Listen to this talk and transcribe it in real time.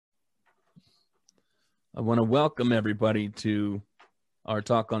I want to welcome everybody to our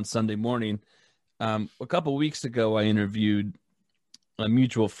talk on Sunday morning. A couple weeks ago, I interviewed a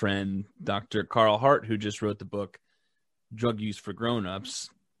mutual friend, Dr. Carl Hart, who just wrote the book Drug Use for Grown-Ups,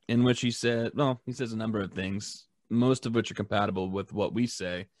 in which he says a number of things, most of which are compatible with what we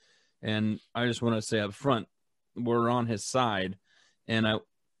say. And I just want to say up front, we're on his side. And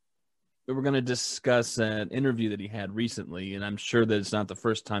we're going to discuss an interview that he had recently. And I'm sure that it's not the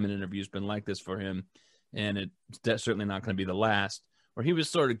first time an interview's been like this for him. And it's certainly not going to be the last, where he was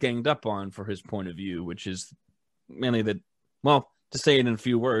sort of ganged up on for his point of view, which is mainly that, well, to say it in a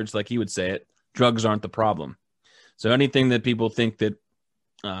few words, like he would say it, drugs aren't the problem. So anything that people think that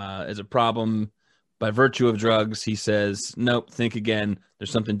is a problem by virtue of drugs, he says, nope, think again. There's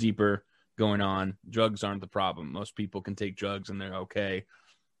something deeper going on. Drugs aren't the problem. Most people can take drugs and they're okay.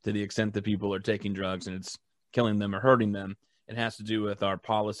 To the extent that people are taking drugs and it's killing them or hurting them, it has to do with our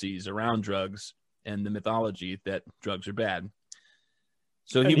policies around drugs and the mythology that drugs are bad.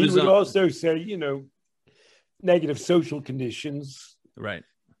 So he would also say, negative social conditions, right,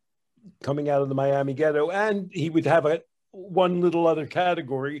 coming out of the Miami ghetto, and he would have one little other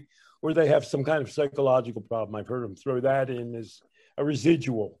category where they have some kind of psychological problem. I've heard him throw that in as a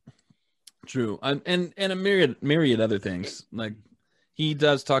residual. True, and a myriad other things. Like he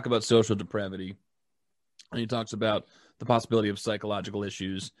does talk about social depravity, and he talks about the possibility of psychological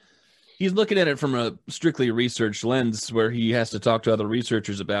issues. He's looking at it from a strictly research lens, where he has to talk to other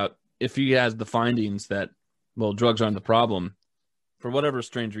researchers about if he has the findings that, well, drugs aren't the problem. For whatever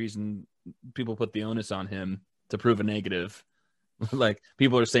strange reason, people put the onus on him to prove a negative. Like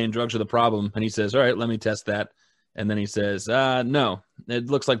people are saying drugs are the problem, and he says, all right, let me test that. And then he says, no, it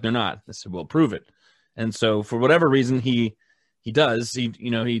looks like they're not. I said, well, prove it. And so for whatever reason he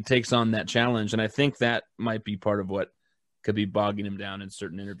takes on that challenge. And I think that might be part of what could be bogging him down in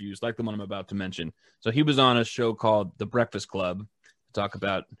certain interviews, like the one I'm about to mention. So he was on a show called The Breakfast Club to talk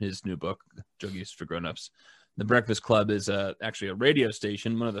about his new book, Drug Use for Grown-Ups. The Breakfast Club is actually a radio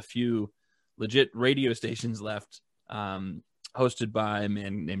station, one of the few legit radio stations left, hosted by a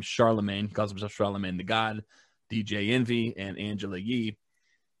man named Charlemagne. He calls himself Charlemagne the God, DJ Envy, and Angela Yee.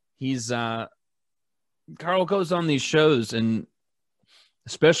 Carl goes on these shows, and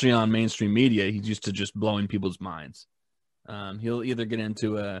especially on mainstream media, he's used to just blowing people's minds. He'll either get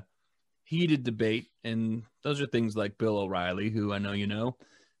into a heated debate, and those are things like Bill O'Reilly, who I know you know,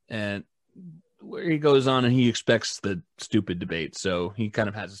 and where he goes on and he expects the stupid debate, so he kind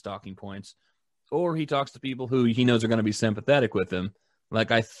of has his talking points. Or he talks to people who he knows are going to be sympathetic with him. Like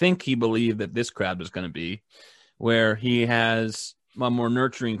I think he believed that this crowd was going to be, where he has a more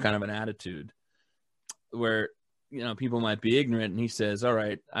nurturing kind of an attitude, where people might be ignorant, and he says, all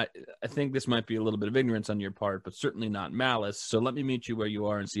right, I think this might be a little bit of ignorance on your part, but certainly not malice. So let me meet you where you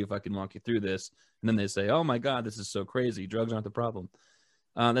are and see if I can walk you through this. And then they say, oh my God, this is so crazy. Drugs aren't the problem.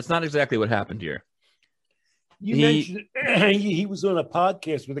 That's not exactly what happened here. You mentioned he was on a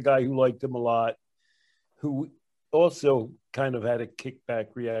podcast with a guy who liked him a lot, who also kind of had a kickback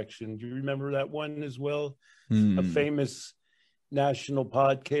reaction. Do you remember that one as well? A famous national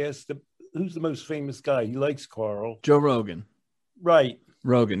podcast. Who's the most famous guy? He likes Carl. Joe Rogan. Right.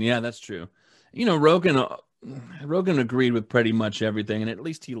 Rogan. Yeah, that's true. Rogan agreed with pretty much everything, and at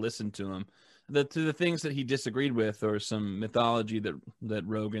least he listened to him. To the things that he disagreed with, or some mythology that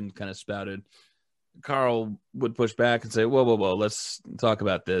Rogan kind of spouted, Carl would push back and say, whoa, let's talk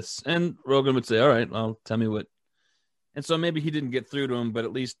about this. And Rogan would say, all right, well, tell me what. And so maybe he didn't get through to him, but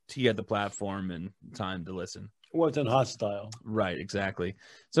at least he had the platform and time to listen. Wasn't hostile. Right, exactly.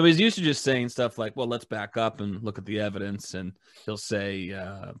 So he's used to just saying stuff like, well, let's back up and look at the evidence. And he'll say,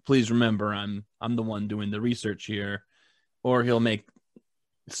 please remember, I'm the one doing the research here. Or he'll make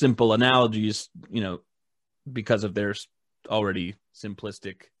simple analogies, because of their already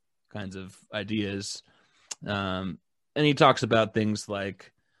simplistic kinds of ideas. And he talks about things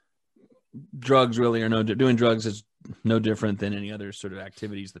like drugs really are doing drugs is no different than any other sort of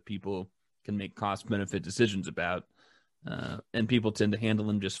activities that people can make cost-benefit decisions about. And people tend to handle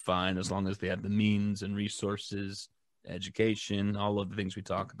them just fine as long as they have the means and resources, education, all of the things we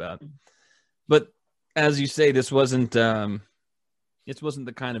talk about. But as you say, this wasn't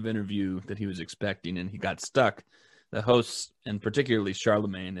the kind of interview that he was expecting, and he got stuck. The hosts, and particularly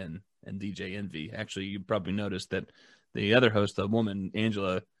Charlemagne and DJ Envy, actually, you probably noticed that the other host, the woman,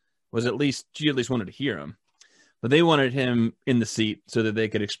 Angela, she at least wanted to hear him. But they wanted him in the seat so that they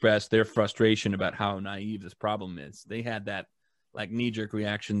could express their frustration about how naive this problem is. They had that like knee-jerk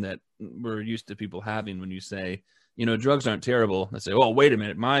reaction that we're used to people having when you say, drugs aren't terrible. They say, well, wait a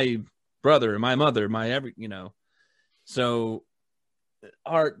minute, my brother, my mother, So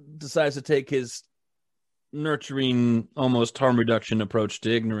Hart decides to take his nurturing, almost harm reduction approach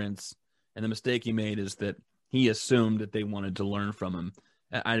to ignorance. And the mistake he made is that he assumed that they wanted to learn from him.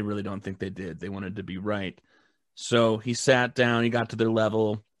 I really don't think they did. They wanted to be right. So he sat down, he got to their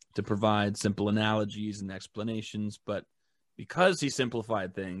level to provide simple analogies and explanations. But because he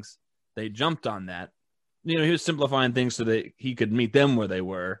simplified things, they jumped on that. He was simplifying things so that he could meet them where they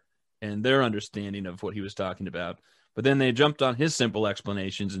were and their understanding of what he was talking about. But then they jumped on his simple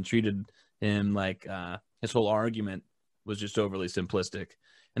explanations and treated him like his whole argument was just overly simplistic.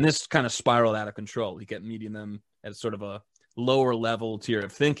 And this kind of spiraled out of control. He kept meeting them at sort of a lower level tier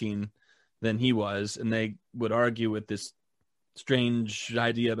of thinking than he was, and they would argue with this strange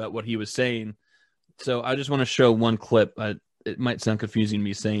idea about what he was saying. So I just want to show one clip. It might sound confusing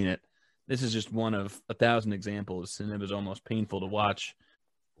me saying it. This is just one of 1,000 examples, and it was almost painful to watch.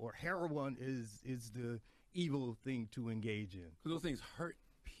 Or heroin is the evil thing to engage in. Those things hurt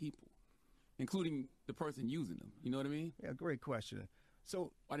people, including the person using them. You know what I mean? Yeah, great question.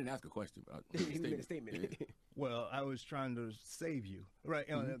 So I didn't ask a question about statement. Well, I was trying to save you, right?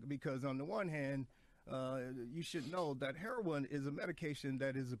 Because on the one hand, you should know that heroin is a medication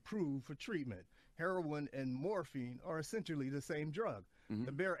that is approved for treatment. Heroin and morphine are essentially the same drug. Mm-hmm.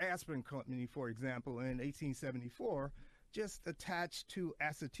 The Bayer Aspirin Company, for example, in 1874, just attached two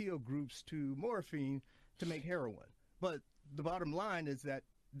acetyl groups to morphine to make heroin. But the bottom line is that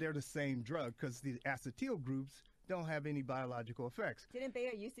they're the same drug because the acetyl groups don't have any biological effects. Didn't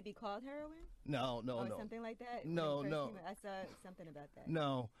Bayer used to be called heroin? No. Something like that? No. I saw something about that.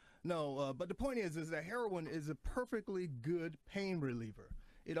 No. But the point is that heroin is a perfectly good pain reliever.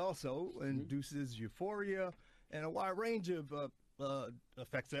 It also induces euphoria and a wide range of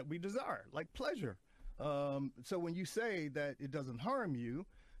effects that we desire, like pleasure. So when you say that it doesn't harm you,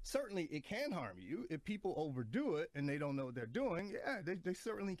 certainly it can harm you. If people overdo it and they don't know what they're doing, they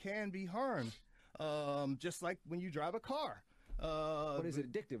certainly can be harmed. Just like when you drive a car. But is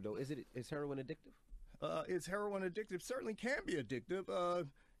it addictive though? Is heroin addictive? Is heroin addictive? Certainly can be addictive.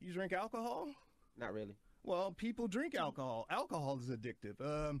 You drink alcohol? Not really. Well, people drink alcohol. Alcohol is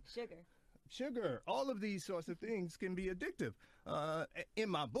addictive. Sugar. All of these sorts of things can be addictive. In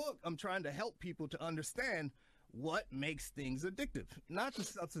my book, I'm trying to help people to understand what makes things addictive, not the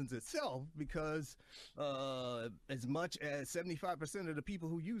substance itself, because as much as 75% of the people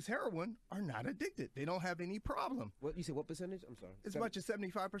who use heroin are not addicted. They don't have any problem. What you say? What percentage? I'm sorry. As much as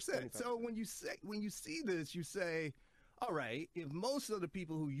 75%. So when you see this, you say, all right, if most of the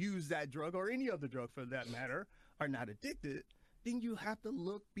people who use that drug or any other drug for that matter are not addicted, then you have to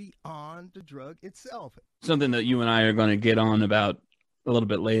look beyond the drug itself. Something that you and I are going to get on about a little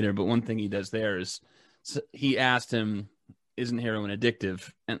bit later, but one thing he does there is he asked him, isn't heroin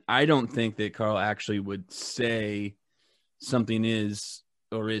addictive? And I don't think that Carl actually would say something is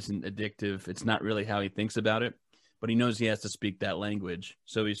or isn't addictive. It's not really how he thinks about it, but he knows he has to speak that language.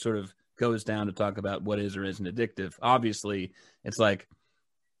 So he sort of goes down to talk about what is or isn't addictive. Obviously, it's like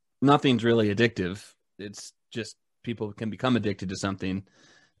nothing's really addictive. It's just people can become addicted to something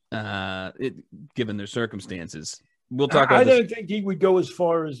given their circumstances. We'll talk about I don't think he would go as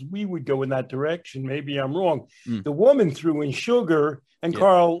far as we would go in that direction. Maybe I'm wrong. The woman threw in sugar, and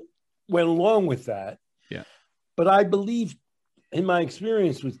Carl went along with that. Yeah. But I believe, in my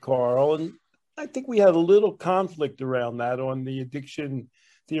experience with Carl, and I think we had a little conflict around that on the Addiction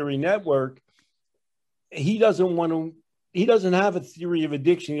Theory Network. He doesn't have a theory of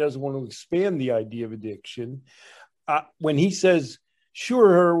addiction. He doesn't want to expand the idea of addiction. When he says, sure,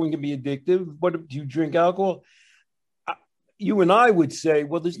 heroin can be addictive, but do you drink alcohol? You and I would say,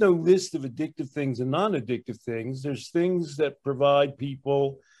 well, there's no list of addictive things and non-addictive things. There's things that provide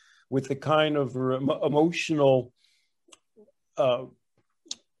people with the kind of emotional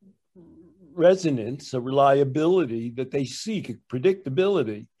resonance, a reliability that they seek, a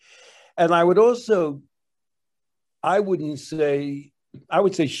predictability. And I would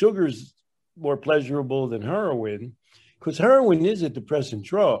say sugar's more pleasurable than heroin, because heroin is a depressant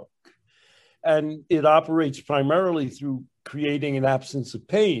drug. And it operates primarily through creating an absence of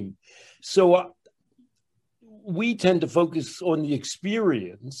pain. So we tend to focus on the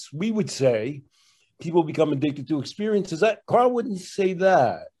experience. We would say people become addicted to experiences. Carl wouldn't say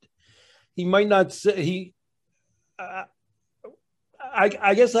that. He might not say,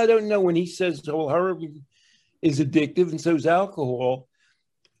 I guess I don't know when he says, oh, heroin is addictive and so is alcohol.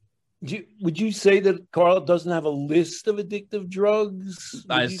 Would you say that Carl doesn't have a list of addictive drugs?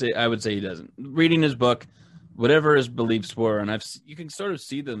 I would say he doesn't. Reading his book, whatever his beliefs were, and you can sort of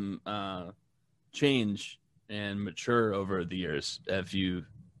see them change and mature over the years.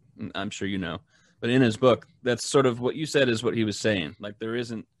 I'm sure you know. But in his book, that's sort of what you said is what he was saying. Like there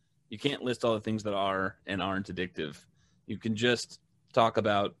isn't You can't list all the things that are and aren't addictive. You can just talk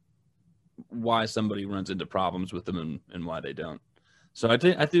about why somebody runs into problems with them and why they don't. So I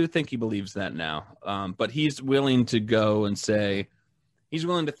do think he believes that now. But he's willing to go and say, he's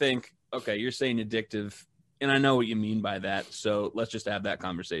willing to think, okay, you're saying addictive, and I know what you mean by that, so let's just have that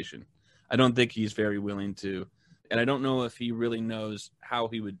conversation. I don't think he's very willing to, and I don't know if he really knows how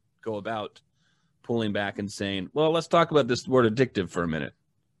he would go about pulling back and saying, well, let's talk about this word addictive for a minute.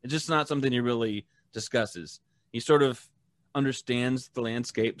 It's just not something he really discusses. He sort of understands the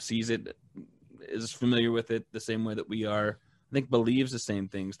landscape, sees it, is familiar with it the same way that we are. I think believes the same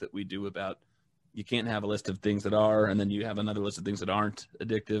things that we do about you can't have a list of things that are, and then you have another list of things that aren't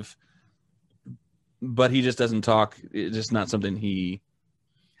addictive. But he just doesn't talk. It's just not something he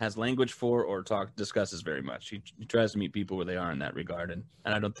has language for or discusses very much. He tries to meet people where they are in that regard, and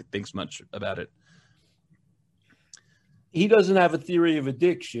I don't thinks much about it. He doesn't have a theory of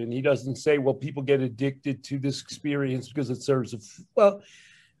addiction. He doesn't say, well, people get addicted to this experience because it serves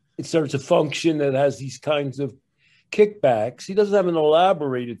a function that has these kinds of kickbacks. He doesn't have an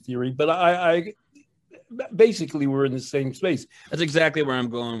elaborated theory, but I basically we're in the same space. That's exactly where I'm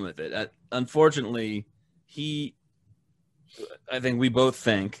going with it. Unfortunately, I think we both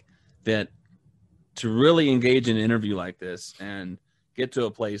think that to really engage in an interview like this and get to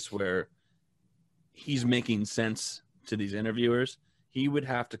a place where he's making sense to these interviewers, he would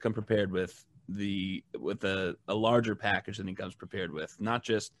have to come prepared with a larger package than he comes prepared with. Not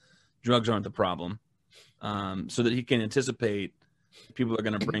just drugs aren't the problem, so that he can anticipate people are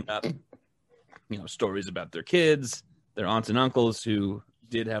going to bring up, stories about their kids, their aunts and uncles who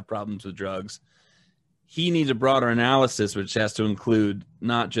did have problems with drugs. He needs a broader analysis, which has to include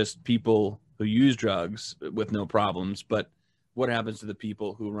not just people who use drugs with no problems, but what happens to the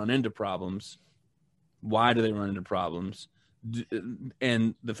people who run into problems. Why do they run into problems?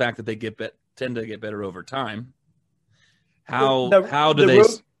 And the fact that they tend to get better over time. How do they?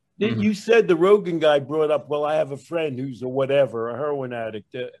 You said the Rogan guy brought up, well, I have a friend who's a heroin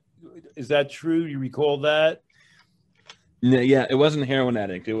addict. Is that true? You recall that? Yeah, it wasn't a heroin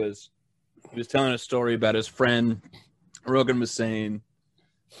addict. He was telling a story about his friend. Rogan was saying,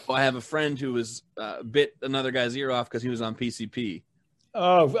 well, I have a friend who was bit another guy's ear off because he was on PCP.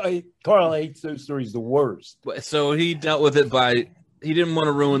 Oh, Carl hates those stories the worst. So he dealt with it he didn't want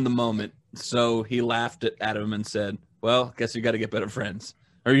to ruin the moment. So he laughed at him and said, well, guess you got to get better friends.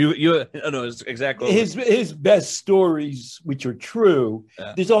 Or no, it's exactly his best stories, which are true.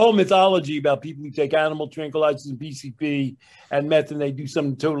 Yeah. There's a whole mythology about people who take animal tranquilizers and PCP and meth, and they do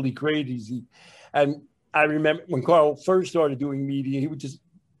something totally crazy. And I remember when Carl first started doing media, he would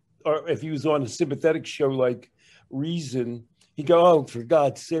or if he was on a sympathetic show like Reason, he'd go, "Oh, for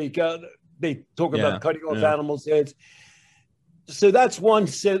God's sake!" They talk about cutting off animals' heads. So that's one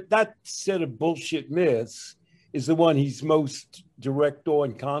set. That set of bullshit myths is the one he's most direct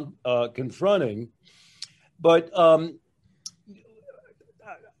on confronting. But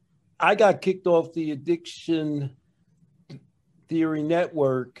I got kicked off the Addiction Theory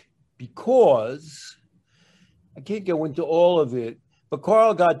Network because I can't go into all of it, but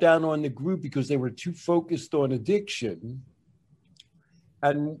Carl got down on the group because they were too focused on addiction.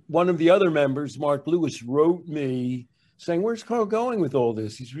 And one of the other members, Mark Lewis, wrote me saying, where's Carl going with all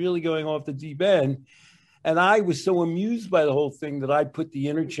this? He's really going off the deep end. And I was so amused by the whole thing that I put the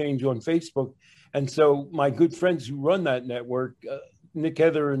interchange on Facebook. And so my good friends who run that network, Nick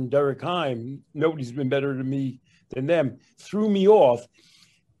Heather and Derek Heim, nobody's been better to me than them, threw me off.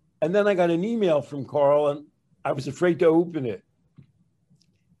 And then I got an email from Carl, and I was afraid to open it.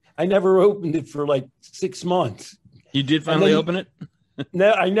 I never opened it for like 6 months. You did finally open it?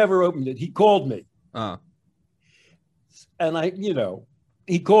 No, I never opened it. He called me. Oh. And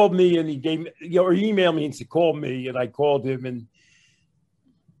he called me and he gave me, or he emailed me and said, call me. And I called him, and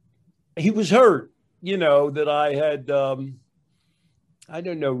he was hurt, that I had,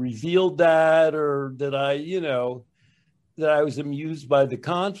 revealed that, or that I was amused by the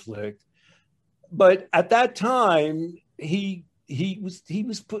conflict. But at that time, he was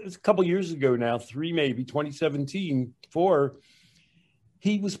put, a couple years ago now, 2017, 4,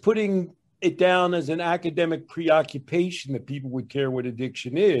 he was putting it down as an academic preoccupation that people would care what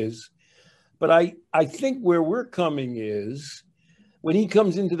addiction is. But I think where we're coming is when he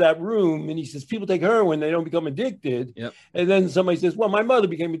comes into that room and he says, people take heroin, they don't become addicted. Yep. And then somebody says, well, my mother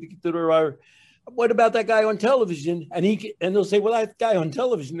became addicted to her. What about that guy on television? And they'll say, well, that guy on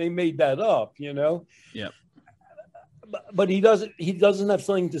television, they made that up, Yeah. But he doesn't have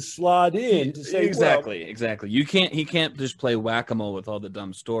something to slot in to say, exactly. He can't just play whack-a-mole with all the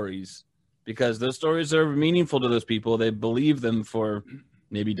dumb stories, because those stories are meaningful to those people. They believe them for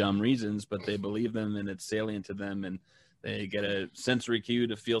maybe dumb reasons, but they believe them and it's salient to them, and they get a sensory cue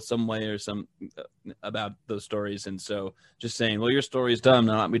to feel some way or some about those stories. And so just saying, well, your story is dumb,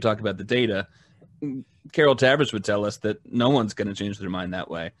 now let me talk about the data. Carol Tavris would tell us that no one's going to change their mind that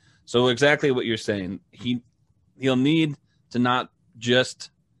way. So exactly what you're saying, he'll need to not just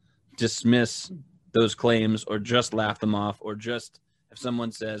dismiss those claims or just laugh them off, or just if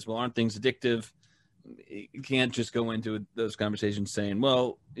someone says, well, aren't things addictive? You can't just go into those conversations saying,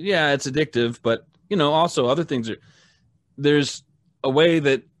 well, yeah, it's addictive, but also other things are. There's a way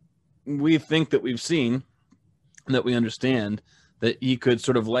that we think that we've seen, that we understand, that he could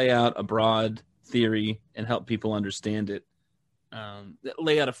sort of lay out a broad theory and help people understand it,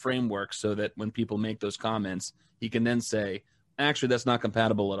 lay out a framework so that when people make those comments, he can then say, actually, that's not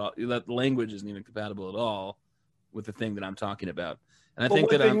compatible at all. That language isn't even compatible at all with the thing that I'm talking about. And I think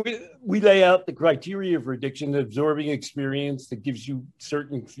that we lay out the criteria for addiction, the absorbing experience that gives you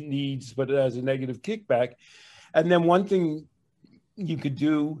certain needs, but it has a negative kickback. And then one thing you could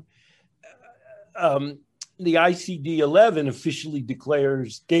do, the ICD-11 officially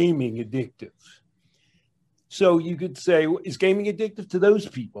declares gaming addictive. So you could say, is gaming addictive to those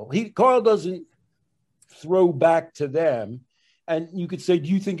people? Carl doesn't throw back to them. And you could say, do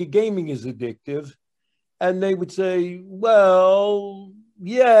you think gaming is addictive? And they would say, well,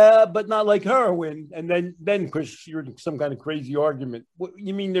 yeah, but not like heroin. And then Chris, you're in some kind of crazy argument. What,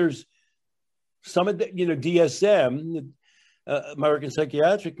 you mean there's some of the, DSM, American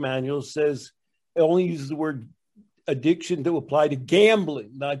Psychiatric Manual, says it only uses the word addiction to apply to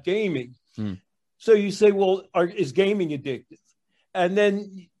gambling, not gaming. So you say, well, is gaming addictive? And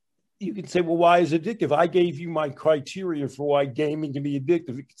then you can say, well, why is it addictive? I gave you my criteria for why gaming can be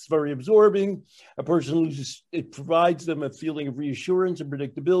addictive. It's very absorbing. A person loses, it provides them a feeling of reassurance and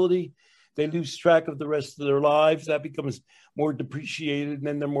predictability. They lose track of the rest of their lives. That becomes more depreciated, and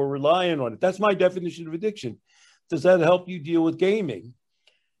then they're more reliant on it. That's my definition of addiction. Does that help you deal with gaming?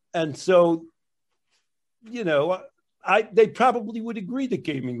 And so, they probably would agree that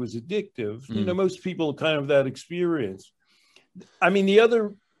gaming was addictive. Most people kind of that experience. I mean,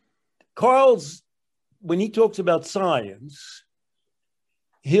 Carl's, when he talks about science,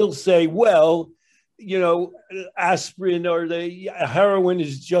 he'll say, well, aspirin or heroin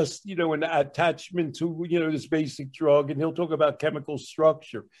is just, an attachment to, this basic drug. And he'll talk about chemical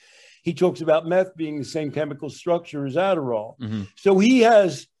structure. He talks about meth being the same chemical structure as Adderall. Mm-hmm. So he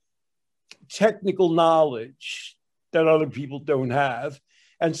has technical knowledge that other people don't have.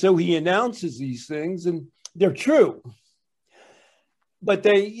 And so he announces these things and they're true. But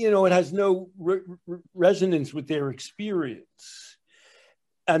they, it has no resonance with their experience.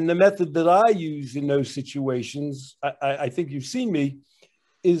 And the method that I use in those situations, I think you've seen me,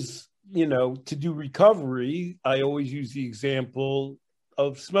 is, to do recovery. I always use the example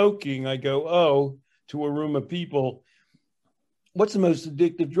of smoking. I go, to a room of people, what's the most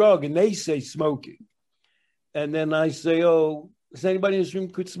addictive drug? And they say smoking. And then I say, does anybody in this room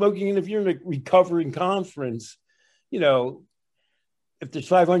quit smoking? And if you're in a recovering conference, if there's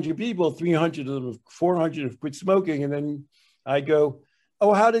 500 people, 300 of them, 400 have quit smoking. And then I go,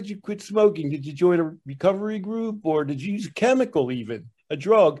 how did you quit smoking? Did you join a recovery group, or did you use a chemical, even a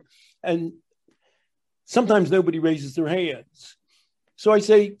drug? And sometimes nobody raises their hands. So I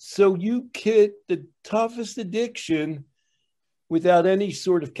say, so you quit the toughest addiction without any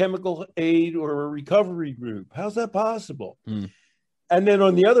sort of chemical aid or a recovery group. How's that possible? And then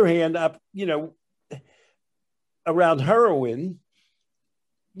on the other hand, around heroin,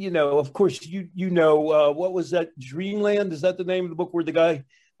 of course, what was that? Dreamland? Is that the name of the book where the guy,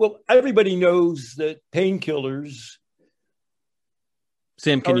 everybody knows that painkillers.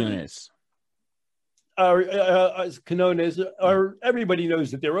 Sam Quinones. Everybody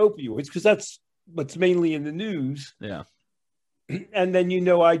knows that they're opioids because that's what's mainly in the news. Yeah. And then,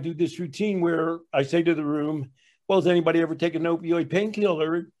 I do this routine where I say to the room, well, has anybody ever taken an opioid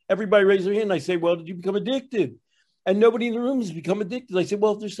painkiller? Everybody raises their hand. I say, well, did you become addicted? And nobody in the room has become addicted. I say,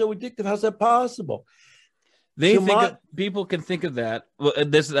 well, if they're so addictive, how's that possible? People can think of that. Well,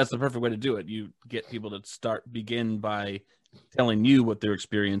 that's the perfect way to do it. You get people to begin by telling you what their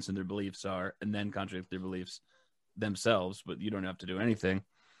experience and their beliefs are, and then contradict their beliefs themselves, but you don't have to do anything.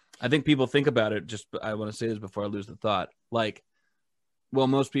 I think people think about it, I want to say this before I lose the thought,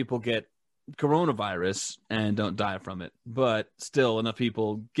 most people get coronavirus and don't die from it, but still enough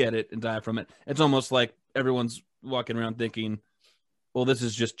people get it and die from it. It's almost like everyone's walking around thinking, well, this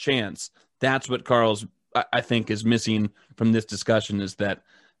is just chance. That's what Carl's, I think, is missing from this discussion, is that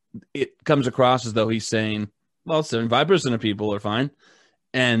it comes across as though he's saying, well, 75% of people are fine.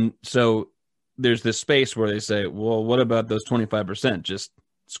 And so there's this space where they say, well, what about those 25%? Just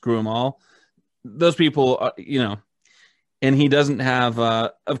screw them all. Those people, and he doesn't have,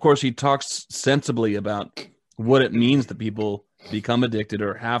 of course, he talks sensibly about what it means that people become addicted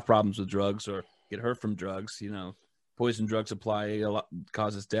or have problems with drugs or get hurt from drugs. Poison drug supply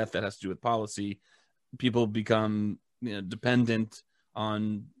causes death. That has to do with policy. People become dependent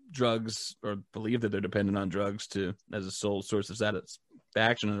on drugs or believe that they're dependent on drugs as a sole source of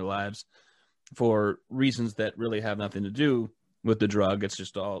satisfaction in their lives for reasons that really have nothing to do with the drug. It's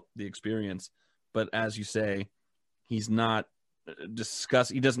just all the experience. But as you say, he's not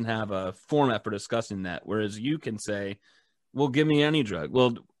he doesn't have a format for discussing that. Whereas you can say, well, give me any drug.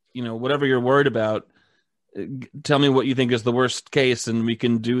 Well, whatever you're worried about, tell me what you think is the worst case, and we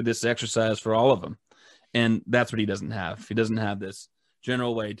can do this exercise for all of them. And that's what he doesn't have. He doesn't have this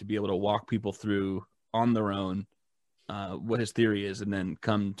general way to be able to walk people through on their own what his theory is and then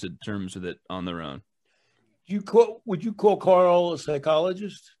come to terms with it on their own. Would you call Carl a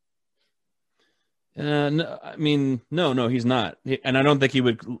psychologist? No, he's not. And I don't think he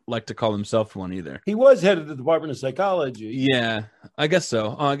would like to call himself one either. He was head of the Department of Psychology. Yeah, I guess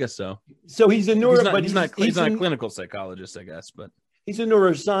so. So he's a he's not a clinical psychologist, I guess, but he's a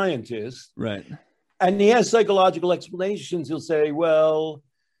neuroscientist. Right. And he has psychological explanations. He'll say, well,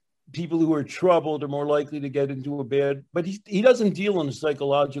 people who are troubled are more likely to get into a bad, but he doesn't deal in the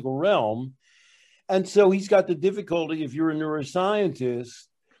psychological realm. And so he's got the difficulty, if you're a neuroscientist,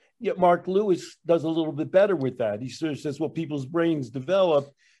 yet Mark Lewis does a little bit better with that. He sort of says, well, people's brains develop.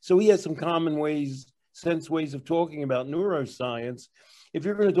 So he has some common ways of talking about neuroscience. If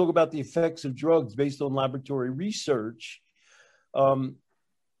you're going to talk about the effects of drugs based on laboratory research, well,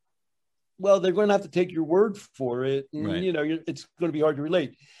 they're going to have to take your word for it. And, right. It's going to be hard to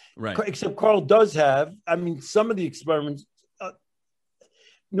relate. Right. Except Carl does have, some of the experiments,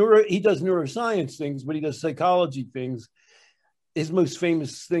 he does neuroscience things, but he does psychology things. His most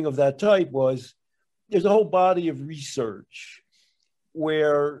famous thing of that type was there's a whole body of research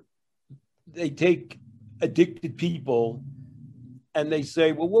where they take addicted people and they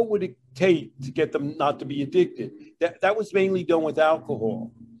say, well, what would it take to get them not to be addicted? That was mainly done with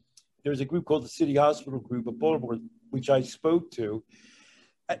alcohol. There's a group called the City Hospital Group of Baltimore, which I spoke to.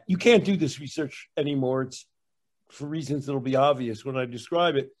 You can't do this research anymore. It's for reasons that'll be obvious when I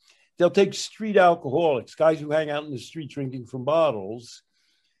describe it. They'll take street alcoholics, guys who hang out in the street drinking from bottles,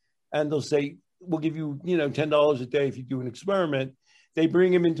 and they'll say, we'll give you, $10 a day if you do an experiment. They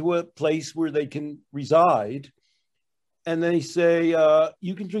bring them into a place where they can reside. And they say,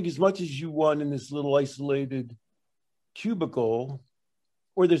 you can drink as much as you want in this little isolated cubicle,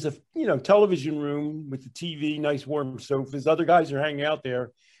 or there's a television room with the TV, nice warm sofas. Other guys are hanging out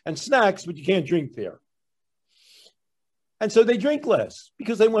there and snacks, but you can't drink there. And so they drink less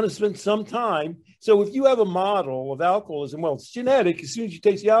because they want to spend some time. So if you have a model of alcoholism, well, it's genetic. As soon as you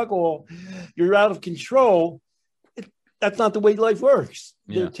taste the alcohol, you're out of control. That's not the way life works.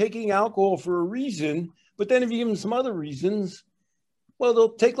 Yeah. They're taking alcohol for a reason, but then if you give them some other reasons, well,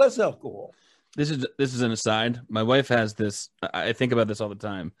 they'll take less alcohol. This is an aside. My wife has this. I think about this all the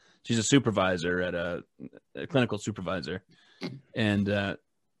time. She's a supervisor at a clinical supervisor, and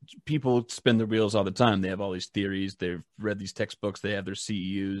people spin the wheels all the time. They have all these theories. They've read these textbooks. They have their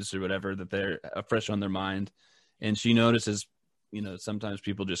CEUs or whatever that they're fresh on their mind. And she notices, sometimes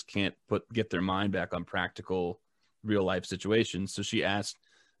people just can't get their mind back on practical, real life situations. So she asked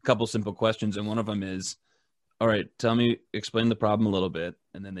a couple simple questions, and one of them is, all right, explain the problem a little bit.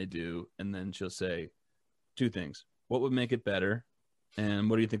 And then they do. And then she'll say two things. What would make it better? And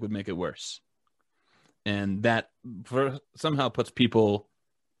what do you think would make it worse? And that somehow puts people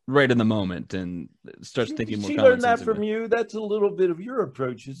right in the moment and starts thinking more. She learned that from you. That's a little bit of your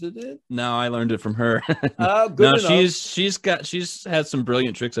approach, isn't it? No, I learned it from her. Good no, enough. she's had some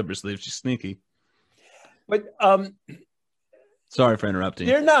brilliant tricks up her sleeve. She's sneaky. But sorry for interrupting.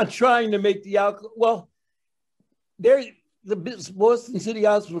 They're not trying to make the alcohol. Well, the Boston City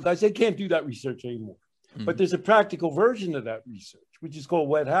Hospital guys, they can't do that research anymore. Mm-hmm. But there's a practical version of that research, which is called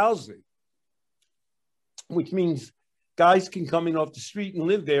wet housing, which means guys can come in off the street and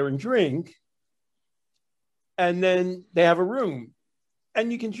live there and drink, and then they have a room.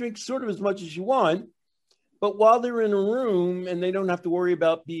 And you can drink sort of as much as you want, but while they're in a room and they don't have to worry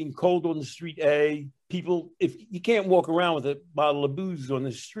about being cold on the street, if you can't walk around with a bottle of booze on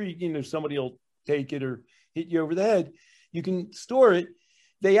the street, somebody will take it or hit you over the head. You can store it.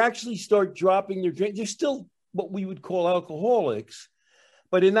 They actually start dropping their drink. They're still what we would call alcoholics,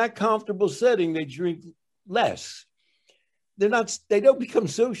 but in that comfortable setting, they drink less. They don't become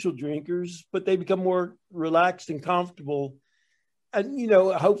social drinkers, but they become more relaxed and comfortable. And,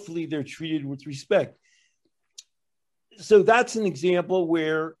 hopefully they're treated with respect. so that's an example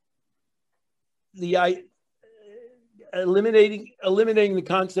where eliminating the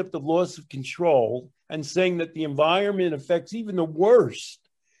concept of loss of control and saying that the environment affects even the worst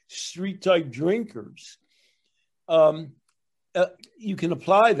street type drinkers. You can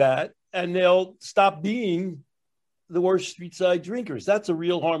apply that and they'll stop being the worst street side drinkers. That's a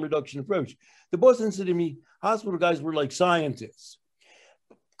real harm reduction approach. The Boston City Hospital guys were like scientists.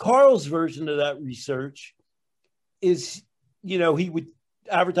 Carl's version of that research is, he would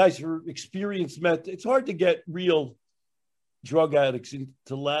advertise for experienced meth. It's hard to get real drug addicts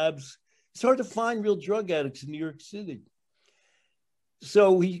into labs. It's hard to find real drug addicts in New York City.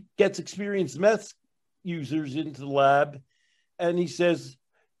 So he gets experienced meth users into the lab and he says,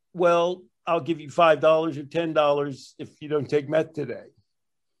 well, I'll give you $5 or $10 if you don't take meth today.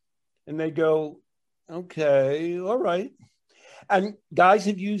 And they go, okay, all right. And guys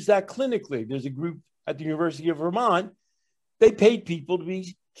have used that clinically. There's a group at the University of Vermont. They paid people to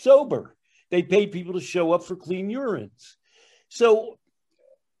be sober. They paid people to show up for clean urines. So,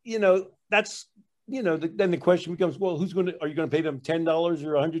 that's, then the question becomes, well, are you going to pay them $10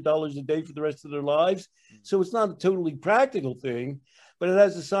 or $100 a day for the rest of their lives? So it's not a totally practical thing, but it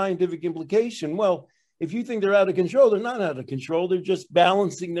has a scientific implication. Well, if you think they're out of control, they're not out of control. They're just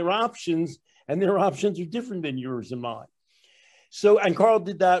balancing their options, and their options are different than yours and mine. So, and Carl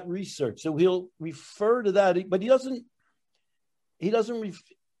did that research. So he'll refer to that, but he doesn't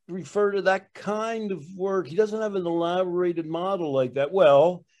refer to that kind of work. He doesn't have an elaborated model like that.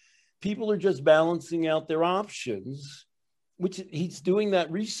 Well, people are just balancing out their options, which he's doing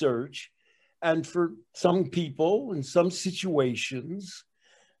that research. And for some people in some situations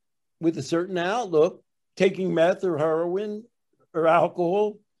with a certain outlook, taking meth or heroin or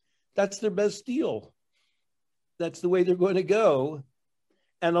alcohol, that's their best deal. That's the way they're going to go.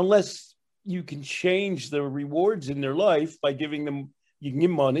 And unless you can change the rewards in their life by giving them, you can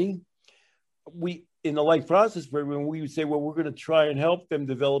give money. In the life process program, we would say, well, we're going to try and help them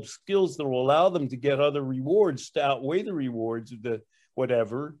develop skills that will allow them to get other rewards to outweigh the rewards of the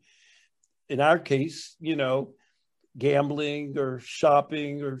whatever. In our case, gambling or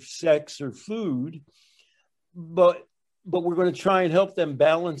shopping or sex or food. But we're going to try and help them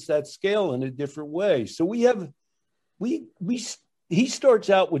balance that scale in a different way. So he starts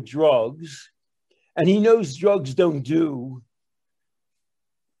out with drugs, and he knows drugs don't do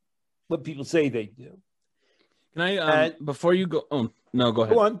what people say they do. Can I, before you go, oh, no, go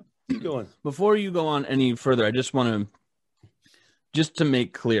ahead. Go on. Keep going. Before you go on any further, I just want to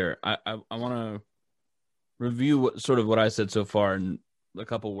make clear, I want to review what I said so far in a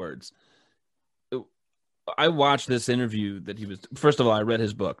couple words. I watched this interview that first of all, I read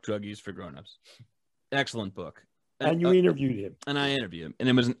his book, Drug Use for Grownups. Excellent book. And you interviewed him. And I interviewed him. And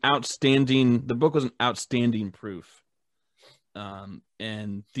it was the book was an outstanding proof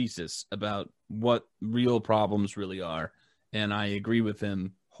and thesis about what real problems really are. And I agree with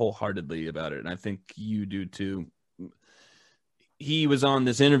him wholeheartedly about it. And I think you do too. He was on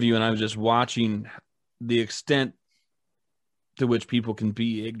this interview and I was just watching the extent to which people can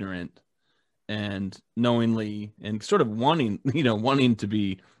be ignorant and knowingly and sort of wanting to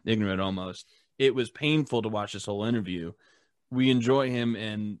be ignorant almost. It was painful to watch this whole interview. We enjoy him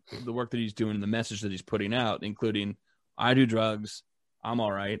and the work that he's doing and the message that he's putting out, including I do drugs. I'm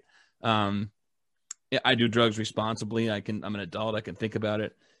all right. I do drugs responsibly. I'm an adult. I can think about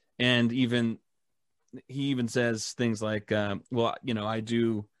it. And he even says things like, I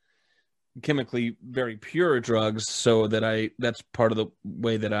do chemically very pure drugs so that that's part of the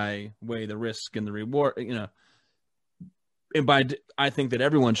way that I weigh the risk and the reward, and I think that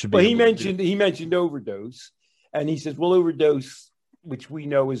everyone should be. Well, he mentioned overdose, and he says, well, overdose, which we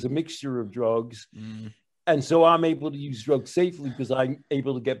know is a mixture of drugs. Mm. And so I'm able to use drugs safely because I'm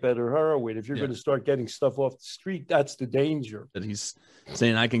able to get better heroin. If you're going to start getting stuff off the street, that's the danger. That he's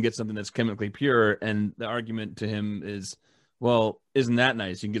saying I can get something that's chemically pure. And the argument to him is, well, isn't that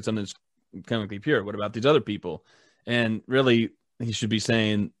nice? You can get something that's chemically pure. What about these other people? And really, he should be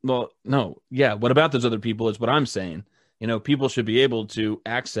saying, well, no, yeah, what about those other people is what I'm saying. People should be able to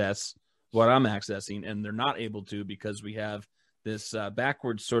access what I'm accessing, and they're not able to because we have this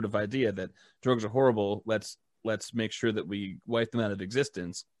backwards sort of idea that drugs are horrible. Let's make sure that we wipe them out of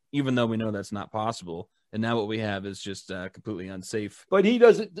existence, even though we know that's not possible. And now what we have is just completely unsafe. But he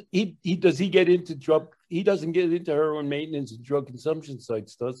doesn't. He get into drug. He doesn't get into heroin maintenance and drug consumption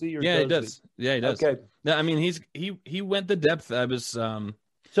sites, does he? He does. Yeah, he does. Okay. No, I mean, he went the depth. I was. So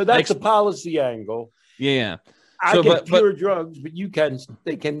that's a policy angle. Yeah. I get pure drugs, but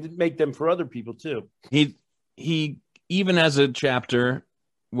they can make them for other people too. He even has a chapter,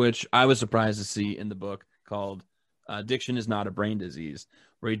 which I was surprised to see in the book, called Addiction is not a brain disease,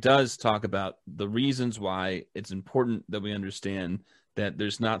 where he does talk about the reasons why it's important that we understand that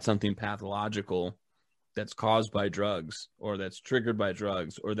there's not something pathological that's caused by drugs, or that's triggered by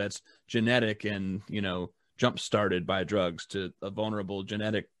drugs, or that's genetic and, jump started by drugs to a vulnerable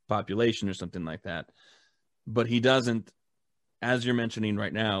genetic population or something like that. But he doesn't, as you're mentioning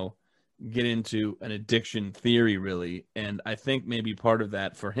right now, get into an addiction theory really. And I think maybe part of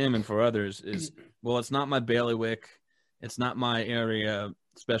that for him and for others is, well, it's not my bailiwick. It's not my area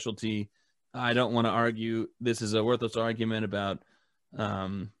specialty. I don't want to argue. This is a worthless argument about,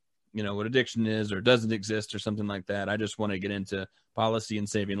 what addiction is or doesn't exist or something like that. I just want to get into policy and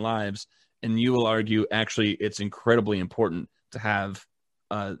saving lives. And you will argue, actually, it's incredibly important to have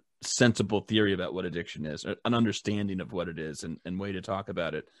a sensible theory about what addiction is, an understanding of what it is, and way to talk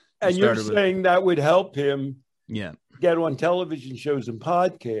about it. And you're saying that would help him get on television shows and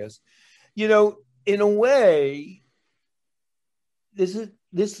podcasts. In a way,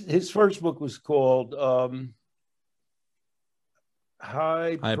 his first book was called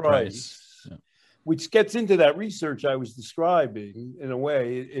High Price. Yeah. Which gets into that research I was describing. In a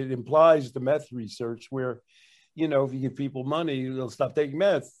way, it implies the meth research where, if you give people money, they'll stop taking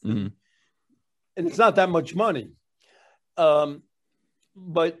meth. Mm-hmm. And it's not that much money.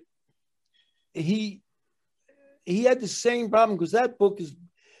 But he had the same problem, because that book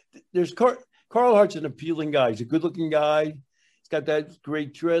Carl Hart's an appealing guy. He's a good looking guy. He's got that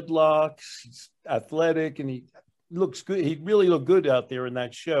great dreadlocks. He's athletic, and he looks good. He really looked good out there in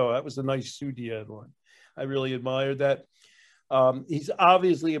that show. That was a nice suit he had on. I really admired that. He's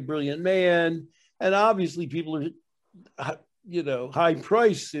obviously a brilliant man, and obviously people are, high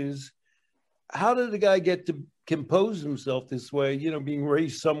prices. How did the guy get to compose himself this way? Being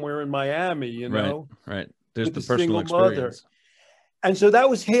raised somewhere in Miami, Right. There's with the a personal single experience. mother. And so that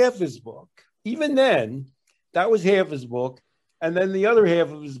was half his book. Even then, that was half his book. And then the other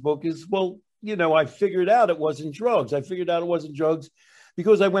half of his book is, I figured out it wasn't drugs. I figured out it wasn't drugs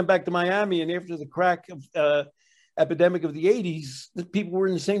because I went back to Miami, and after the crack epidemic of the 80s, the people were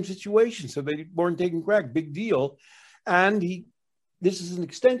in the same situation. So they weren't taking crack, big deal. And this is an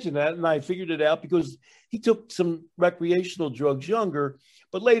extension of that. And I figured it out because he took some recreational drugs younger,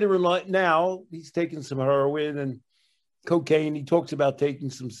 but later in life, now he's taken some heroin and cocaine. He talks about taking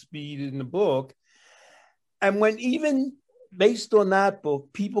some speed in the book. And when even based on that book,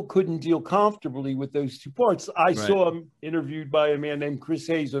 people couldn't deal comfortably with those two parts. I saw him interviewed by a man named Chris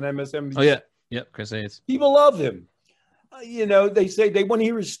Hayes on MSNBC. Oh, yeah. Yep, Chris Hayes. People love him. They say they want to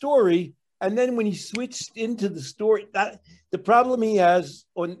hear his story. And then when he switched into the story, the problem he has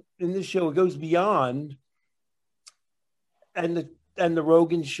in this show, it goes beyond, and the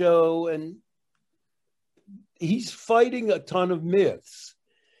Rogan show, and he's fighting a ton of myths.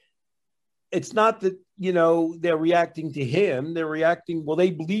 It's not that, they're reacting to him. They're reacting, they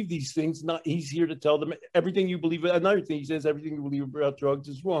believe these things. He's here to tell them everything you believe. Another thing he says, everything you believe about drugs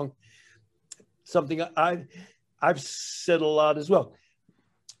is wrong. Something I've said a lot as well.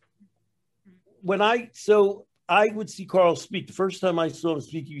 I would see Carl speak. The first time I saw him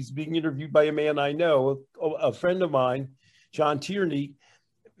speak, he was being interviewed by a man I know, a friend of mine, John Tierney.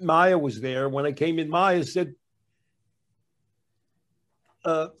 Maya was there. When I came in, Maya said,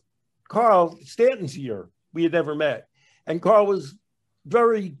 Carl, Stanton's here. We had never met. And Carl was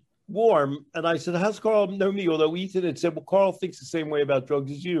very warm. And I said, how's Carl know me? Although Ethan had said, well, Carl thinks the same way about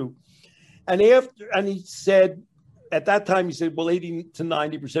drugs as you. And he said, at that time, he said, well, 80 to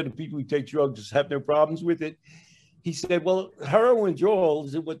 90% of people who take drugs just have no problems with it. He said, well, heroin withdrawal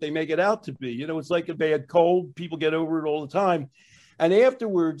isn't what they make it out to be. It's like a bad cold. People get over it all the time. And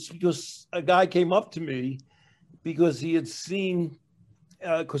afterwards, because a guy came up to me because he had seen,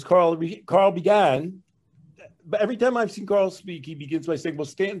 because Carl began, but every time I've seen Carl speak, he begins by saying, well,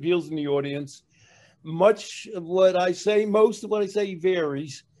 Stanton Peele's in the audience. Much of what I say, most of what I say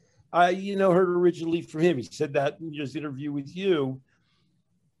varies. I, heard originally from him. He said that in his interview with you.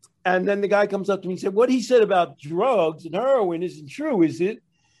 And then the guy comes up to me and said, what he said about drugs and heroin isn't true, is it?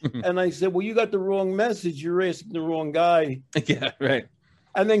 And I said, well, you got the wrong message. You're asking the wrong guy. Yeah, right.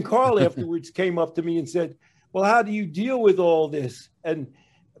 And then Carl afterwards came up to me and said, well, how do you deal with all this? And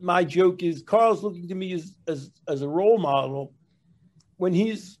my joke is Carl's looking to me as a role model when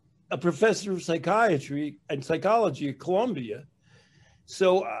he's a professor of psychiatry and psychology at Columbia.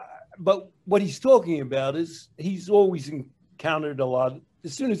 So, but what he's talking about is he's always encountered a lot.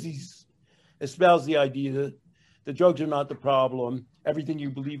 As soon as he's espoused the idea that the drugs are not the problem, everything you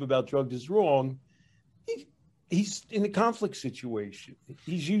believe about drugs is wrong, he's in a conflict situation.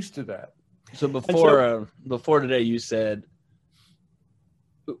 He's used to that. So before today, you said,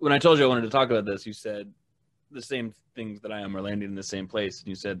 when I told you I wanted to talk about this, you said, the same things that I am are landing in the same place. And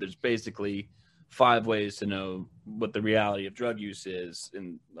you said there's basically 5 ways to know what the reality of drug use is.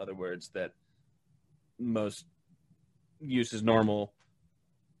 In other words, that most use is normal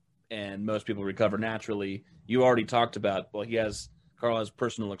and most people recover naturally. You already talked about, well, Carl has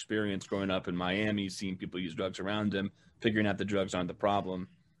personal experience growing up in Miami, seeing people use drugs around him, figuring out the drugs aren't the problem.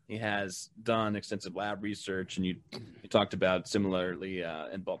 He has done extensive lab research, and you talked about similarly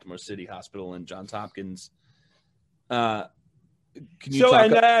in Baltimore City Hospital and Johns Hopkins. Can you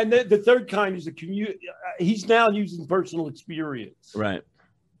and the third kind is he's now using personal experience. Right.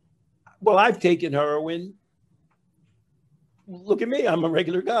 Well, I've taken heroin. Look at me. I'm a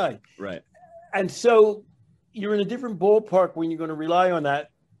regular guy. Right. And so you're in a different ballpark when you're going to rely on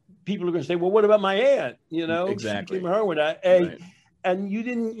that. People are going to say, well, what about my aunt? You know, exactly. She became heroin. Right. And you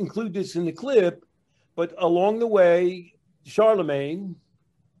didn't include this in the clip, but along the way, Charlemagne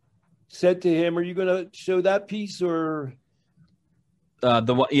said to him, are you going to show that piece or?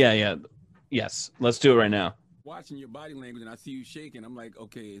 Yes. Let's do it right now. Watching your body language and I see you shaking, I'm like,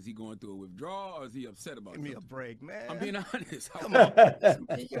 okay, is he going through a withdrawal or is he upset about Give me something? a break, man. I'm being honest. Come on.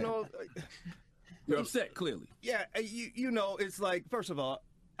 You know, You're upset, clearly. yeah, you know, it's like, first of all,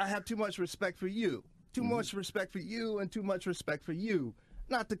 I have too much respect for you. Too much respect for you and too much respect for you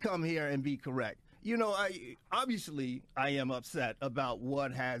not to come here and be correct. You know, I am upset about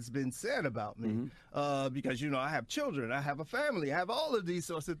what has been said about me because, you know, I have children, I have a family, I have all of these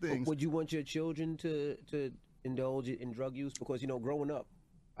sorts of things. Would you want your children to indulge in drug use? Because, you know, growing up,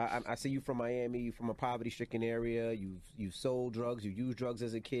 I see you from Miami, you from a poverty-stricken area. You've sold drugs, you used drugs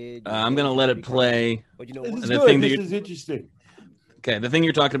as a kid. I'm gonna let it play. But you know, This what? is the good. thing that This you're- is interesting. Okay, the thing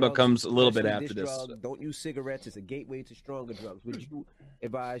you're talking about drugs, comes a little bit especially after this. drug, don't use cigarettes. It's a gateway to stronger drugs. Would you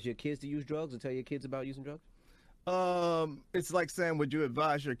advise your kids to use drugs or tell your kids about using drugs? It's like saying, would you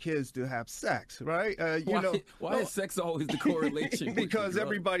advise your kids to have sex, right? Why is sex always the correlation? Because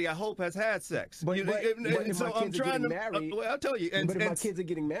everybody, I hope, has had sex. But if my kids are getting married, well, I'll tell you. but if my kids are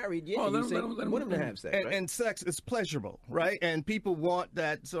getting married, yeah, you say want them to have sex, right? And sex is pleasurable, right? And people want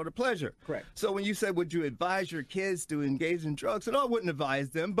that sort of pleasure. Correct. So when you say, would you advise your kids to engage in drugs? And I wouldn't advise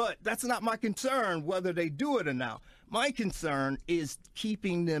them, but that's not my concern whether they do it or not. My concern is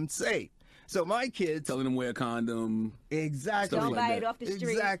keeping them safe. So my kids telling them wear a condom. Exactly. Don't like buy that. it off the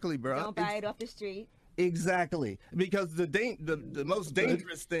street. Exactly, bro. Don't buy it off the street. Exactly, because the most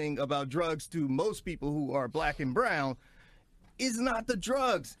dangerous thing about drugs to most people who are black and brown is not the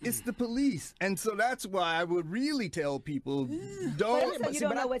drugs, it's the police. And so that's why I would really tell people, But also, you see, don't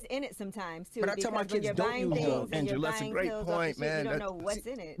but know I- what's in it sometimes too. but I tell my because when kids, you're don't buying use things drugs. and Angela, you're that's a buying great pills off the point, street, man. You don't That- know what's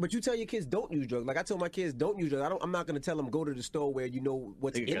in it. But you tell your kids don't use drugs. Like I tell my kids don't use drugs. I'm not going to tell them go to the store where you know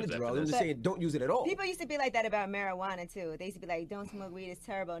what's Think it in the goes drug. after I'm just this. saying don't use it at all. People used to be like that about marijuana too. They used to be like, "Don't smoke weed; it's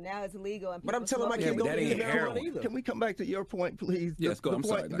terrible." Now it's legal, and But I'm people telling my smoke kids it. but don't that use ain't marijuana heroin. either. Can we come back to your point, please? Yes, go. I'm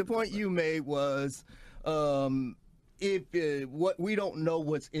sorry, The Dr. point you made was, if what we don't know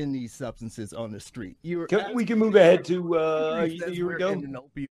what's in these substances on the street. We can move ahead to a Says year we're ago. in an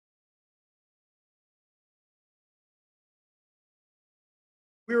opioid.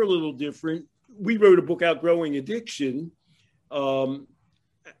 We're a little different. We wrote a book, Outgrowing Addiction, and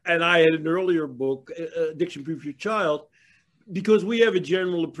I had an earlier book, Addiction Proof Your Child, because we have a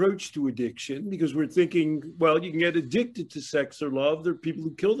general approach to addiction, because we're thinking, well, you can get addicted to sex or love. There are people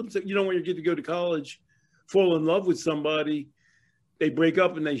who kill themselves. You know, when you get to go to college, fall in love with somebody, they break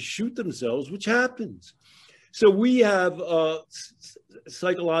up and they shoot themselves, which happens. So we have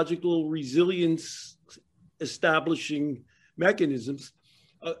psychological resilience establishing mechanisms.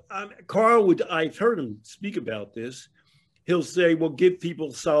 Carl I've heard him speak about this. He'll say, well, give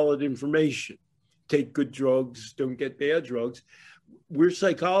people solid information. Take good drugs, don't get bad drugs. We're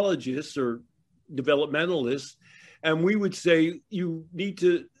psychologists or developmentalists, and we would say you need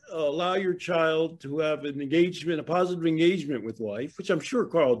to allow your child to have an engagement, a positive engagement with life, which I'm sure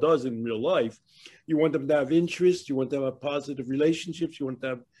Carl does in real life. You want them to have interests, you want them to have positive relationships, you want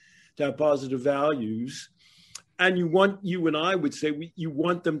them to have positive values. And you and I would say, you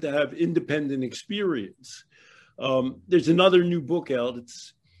want them to have independent experience. There's another new book out.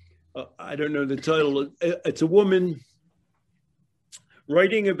 It's, I don't know the title. It's a woman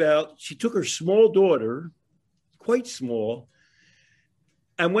writing about, she took her small daughter, quite small,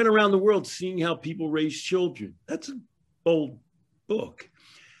 and went around the world seeing how people raise children. That's a bold book.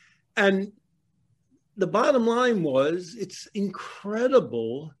 And the bottom line was, it's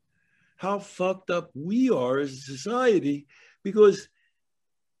incredible how fucked up we are as a society, because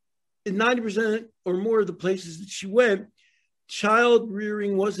in 90% or more of the places that she went, child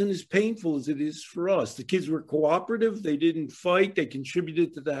rearing wasn't as painful as it is for us. The kids were cooperative. They didn't fight. They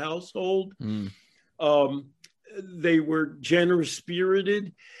contributed to the household. they were generous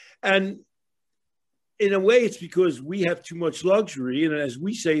spirited. And in a way, it's because we have too much luxury. And as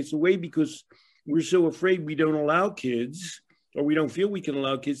we say, it's a way because we're so afraid we don't allow kids, or we don't feel we can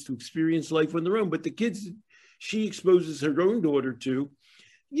allow kids to experience life on their own. But the kids she exposes her own daughter to,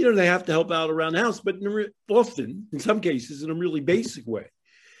 they have to help out around the house, but often, in some cases, in a really basic way.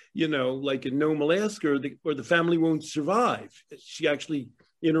 Like in Nome, Alaska, or the family won't survive. She actually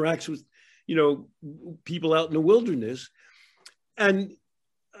interacts with, people out in the wilderness. And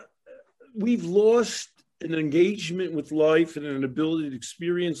we've lost an engagement with life and an ability to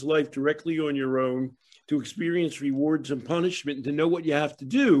experience life directly on your own, to experience rewards and punishment, and to know what you have to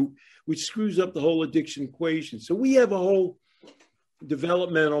do, which screws up the whole addiction equation. So we have a whole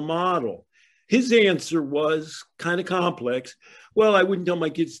developmental model. His answer was kind of complex. Well, I wouldn't tell my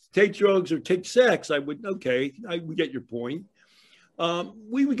kids to take drugs or take sex. We get your point.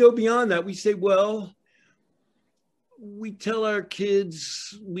 We would go beyond that. We say, well, we tell our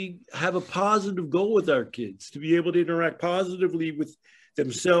kids, we have a positive goal with our kids to be able to interact positively with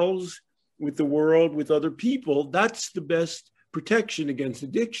themselves, with the world, with other people. That's the best protection against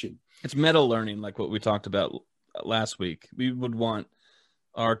addiction. It's meta learning, like what we talked about last week. We would want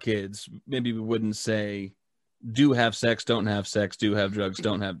our kids, maybe we wouldn't say, do have sex, don't have sex, do have drugs,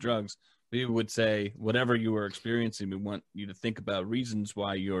 don't have drugs. We would say, whatever you are experiencing, we want you to think about reasons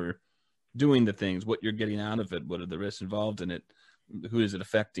why you're doing the things, what you're getting out of it, what are the risks involved in it, who is it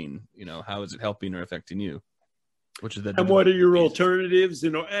affecting, how is it helping or affecting you? And what are your alternatives,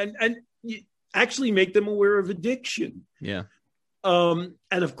 and you actually make them aware of addiction. Yeah. And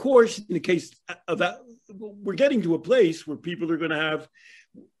of course, in the case of that, we're getting to a place where people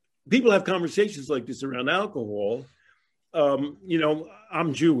have conversations like this around alcohol.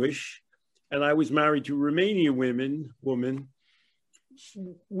 I'm Jewish, and I was married to a Romanian woman.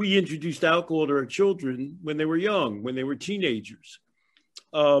 We introduced alcohol to our children when they were young, when they were teenagers.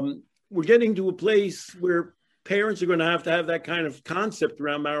 We're getting to a place where parents are going to have that kind of concept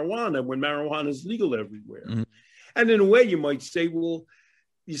around marijuana when marijuana is legal everywhere. Mm-hmm. And in a way, you might say, well,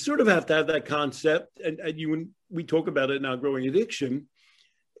 you sort of have to have that concept. And we talk about it now, growing addiction.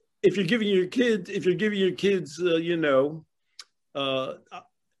 If you're giving your kids,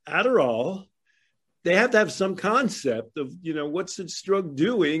 Adderall, they have to have some concept of, what's this drug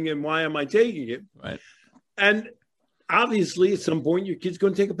doing and why am I taking it? Right. And obviously, at some point, your kid's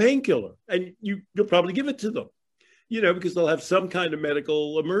going to take a painkiller, and you'll probably give it to them, because they'll have some kind of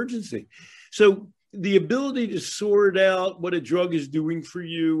medical emergency. So the ability to sort out what a drug is doing for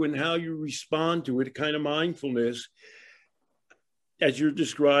you and how you respond to it, kind of mindfulness, as you're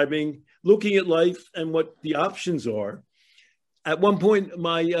describing, looking at life and what the options are. At one point,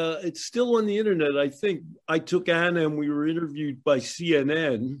 it's still on the internet, I think. I took Anna and we were interviewed by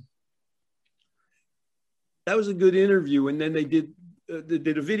CNN. That was a good interview. And then they did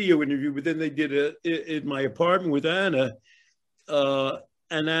a video interview, but then they did in my apartment with Anna.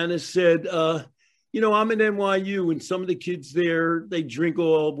 And Anna said, I'm at NYU and some of the kids there, they drink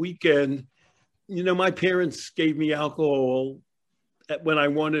all weekend. My parents gave me alcohol when I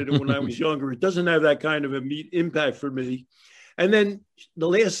wanted it when I was younger. It doesn't have that kind of impact for me. And then the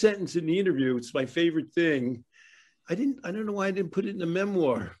last sentence in the interview, it's my favorite thing. I don't know why I didn't put it in the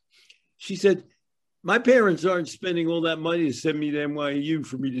memoir. She said, my parents aren't spending all that money to send me to NYU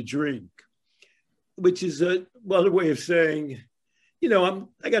for me to drink, which is another way of saying,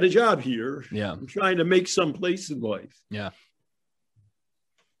 I got a job here. Yeah. I'm trying to make some place in life. Yeah.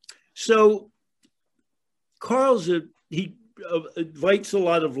 So Carl's he invites a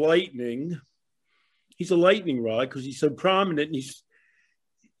lot of lightning. He's a lightning rod because he's so prominent.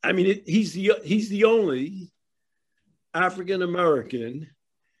 And he's the only African American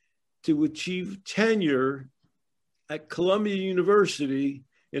to achieve tenure at Columbia University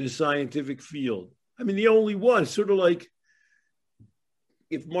in a scientific field. The only one. Sort of like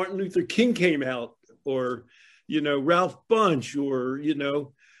if Martin Luther King came out, or Ralph Bunche, or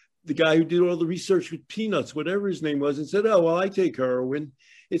the guy who did all the research with peanuts, whatever his name was, and said, "Oh, well, I take heroin."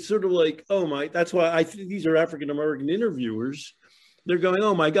 It's sort of like, that's why I think these are African-American interviewers. They're going,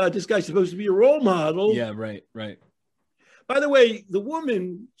 oh my God, this guy's supposed to be a role model. Yeah, right. By the way, the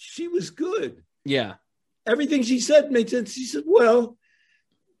woman, she was good. Yeah. Everything she said made sense. She said, well,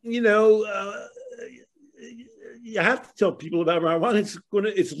 you have to tell people about marijuana.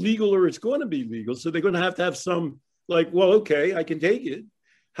 It's legal or it's going to be legal. So they're going to have some okay, I can take it.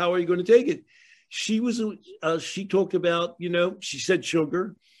 How are you going to take it? She talked about, she said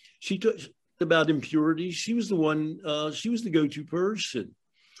sugar. She talked about impurities. She was the one, she was the go-to person.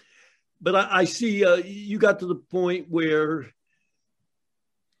 But I see you got to the point where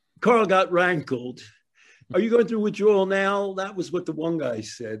Carl got rankled Are you going through withdrawal now? That was what the one guy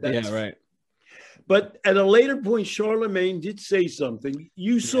said. Yeah, right. But at a later point, Charlemagne did say something.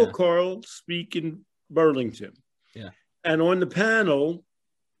 You saw Yeah. Carl speak in Burlington. Yeah. And on the panel,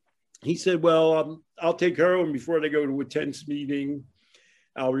 he said, well, I'll take heroin before they go to a tense meeting.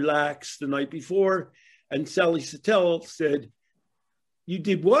 I'll relax the night before. And Sally Satel said, you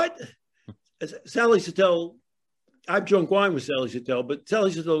did what? Sally Satel, I've drunk wine with Sally Satel, but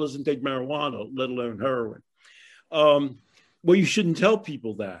Sally Satel doesn't take marijuana, let alone heroin. Well, you shouldn't tell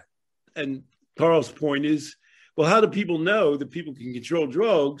people that. And Carl's point is, well, how do people know that people can control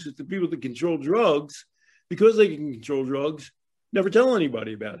drugs? If the people that control drugs, because they can control drugs, never tell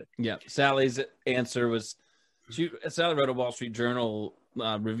anybody about it. Yeah. Sally's answer was, Sally wrote a Wall Street Journal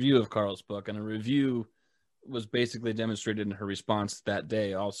review of Carl's book, and a review was basically demonstrated in her response that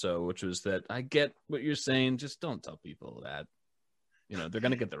day also, which was that I get what you're saying, just don't tell people that, they're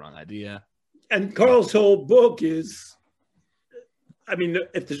going to get the wrong idea. And Carl's whole book is, I mean,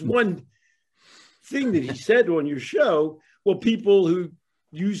 if there's one thing that he said on your show, well, people who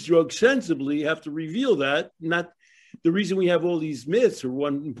use drugs sensibly have to reveal that. Not the reason we have all these myths, or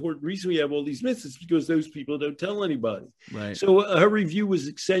one important reason we have all these myths, is because those people don't tell anybody. Right. So her review was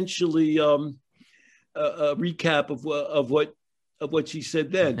essentially a recap of what she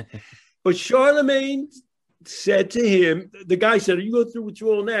said then. But Charlemagne said to him, the guy said, are you going through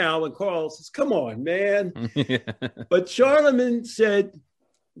withdrawal now? And Carl says, come on, man. But Charlemagne said,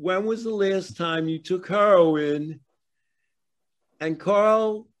 when was the last time you took heroin? And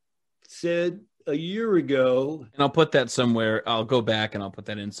Carl said, a year ago. And I'll put that somewhere. I'll go back and I'll put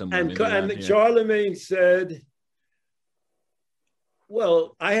that in somewhere. And Charlemagne said,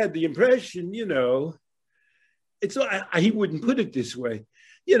 well, I had the impression, he wouldn't put it this way.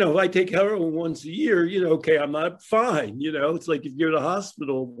 If I take heroin once a year, okay, I'm not fine. It's like if you go to the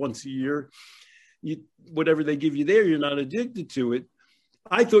hospital once a year, whatever they give you there, you're not addicted to it.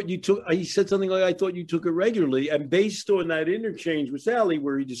 He said something like, I thought you took it regularly. And based on that interchange with Sally,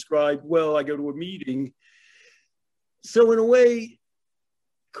 where he described, well, I go to a meeting. So in a way,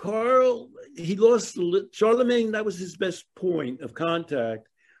 Charlemagne, that was his best point of contact.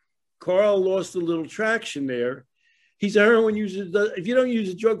 Carl lost a little traction there. He's a heroin user. If you don't use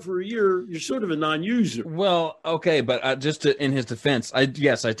a drug for a year, you're sort of a non-user. Well, okay, but in his defense, I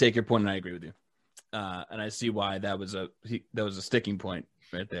take your point and I agree with you. And I see why that was a sticking point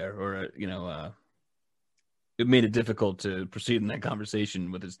right there, or it made it difficult to proceed in that conversation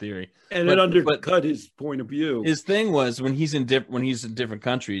with his theory, and it undercut his point of view. His thing was when he's in different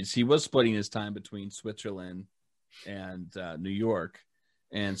countries, he was splitting his time between Switzerland and New York,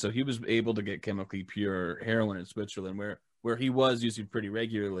 and so he was able to get chemically pure heroin in Switzerland, where he was using pretty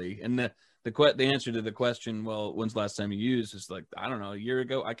regularly. And the answer to the question, well, when's the last time you used, is like, I don't know, a year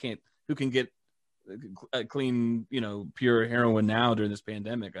ago. I can't. Who can get clean, pure heroin now during this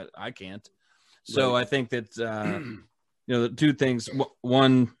pandemic? I can't. So right. I think that, the two things,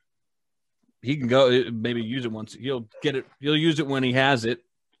 one, he can go maybe use it once. He'll use it when he has it.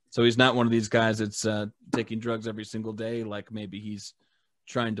 So he's not one of these guys that's taking drugs every single day, like maybe he's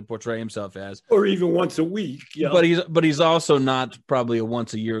trying to portray himself as, or even once a week. Yeah. But he's also not probably a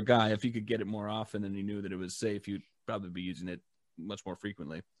once a year guy. If he could get it more often and he knew that it was safe, he'd probably be using it much more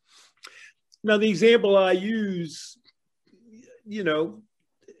frequently. Now, the example I use,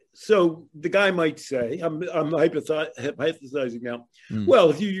 so the guy might say, I'm hypothesizing now, well,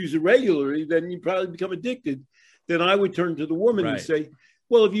 if you use it regularly, then you probably become addicted. Then I would turn to the woman and say,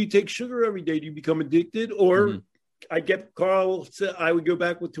 well, if you take sugar every day, do you become addicted? Or I would go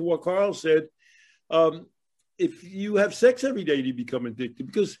back to what Carl said. If you have sex every day, do you become addicted?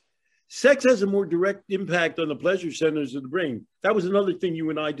 Because sex has a more direct impact on the pleasure centers of the brain. That was another thing you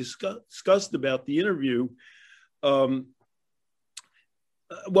and I discussed about the interview. Carl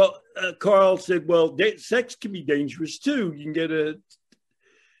said, well, sex can be dangerous too. You can get a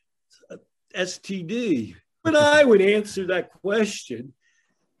STD. When I would answer that question,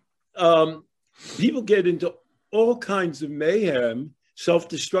 people get into all kinds of mayhem,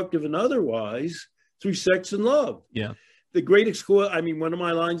 self-destructive and otherwise, through sex and love. Yeah. The greatest, one of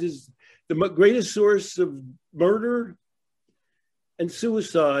my lines is, the greatest source of murder and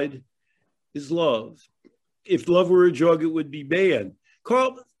suicide is love. If love were a drug, it would be banned.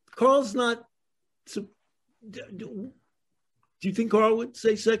 Carl's not. Do you think Carl would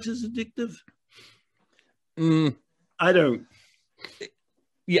say sex is addictive? I don't.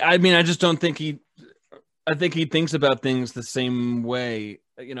 Yeah, I just don't think I think he thinks about things the same way.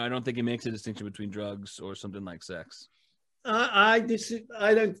 I don't think he makes a distinction between drugs or something like sex. I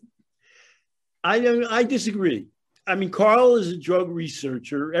disagree. Carl is a drug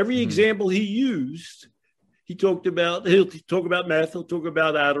researcher. Every example he used He'll talk about meth, he'll talk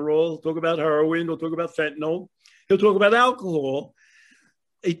about Adderall, he'll talk about heroin, he'll talk about fentanyl, he'll talk about alcohol.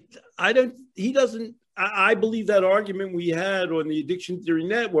 I believe that argument we had on the Addiction Theory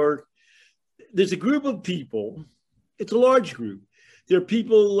Network, there's a group of people, it's a large group. There are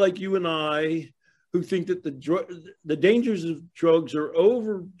people like you and I who think that the dangers of drugs are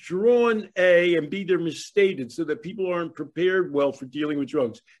overdrawn, A, and B, they're misstated so that people aren't prepared well for dealing with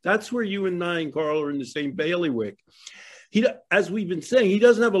drugs. That's where you and I and Carl are in the same bailiwick. As we've been saying, he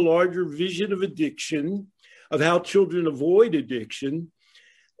doesn't have a larger vision of addiction, of how children avoid addiction.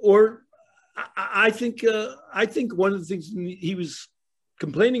 Or I think one of the things he was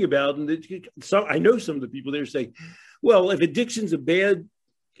complaining about, and I know some of the people there say, well, if addiction's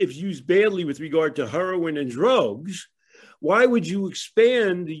if used badly with regard to heroin and drugs, why would you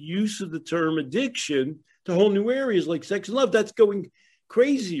expand the use of the term addiction to whole new areas like sex and love? That's going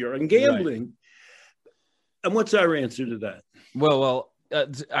crazier, and gambling. Right. And what's our answer to that? Well,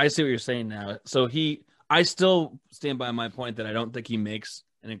 I see what you're saying now. So I still stand by my point that I don't think he makes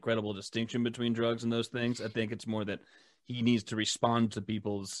an incredible distinction between drugs and those things. I think it's more that he needs to respond to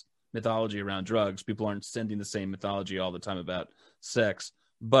people's mythology around drugs. People aren't sending the same mythology all the time about sex.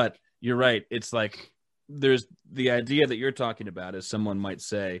 But you're right. It's like there's the idea that you're talking about is someone might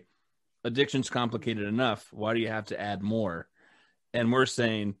say, addiction's complicated enough. Why do you have to add more? And we're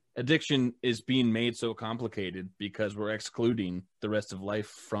saying addiction is being made so complicated because we're excluding the rest of life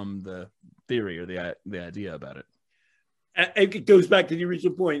from the theory or the idea about it. It goes back to the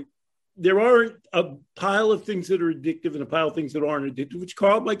original point. There aren't a pile of things that are addictive and a pile of things that aren't addictive, which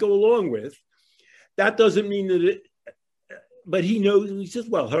Carl might go along with. That doesn't mean that but he knows, he says,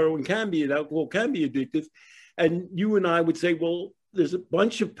 well, heroin can be and alcohol can be addictive. And you and I would say, well, there's a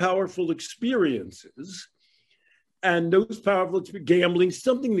bunch of powerful experiences. And those powerful gambling,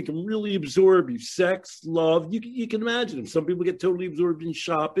 something that can really absorb you, sex, love, you can imagine them. Some people get totally absorbed in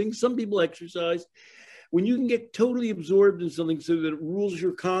shopping. Some people exercise. When you can get totally absorbed in something so that it rules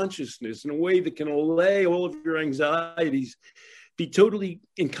your consciousness in a way that can allay all of your anxieties, be totally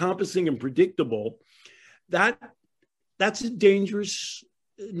encompassing and predictable, that's a dangerous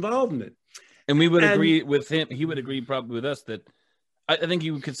involvement. And we would agree with him. He would agree probably with us that I think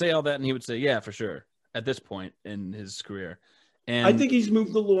you could say all that and he would say, yeah, for sure, at this point in his career. And I think he's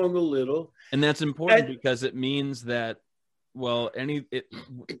moved along a little. And that's important because it means that, well,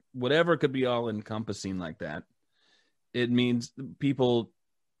 whatever could be all encompassing like that, it means people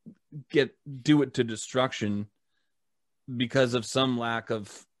do it to destruction because of some lack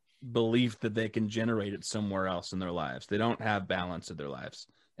of belief that they can generate it somewhere else in their lives. They don't have balance in their lives.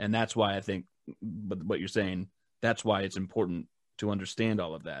 And that's why I think, but what you're saying, that's why it's important to understand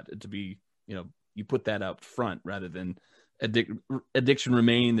all of that, to be, you put that up front rather than addiction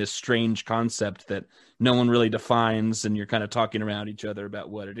remaining this strange concept that no one really defines. And you're kind of talking around each other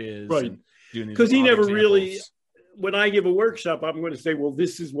about what it is. Right. Because he never really, when I give a workshop, I'm going to say, well,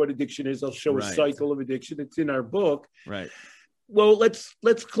 this is what addiction is. I'll show a cycle of addiction. It's in our book. Right. Well, let's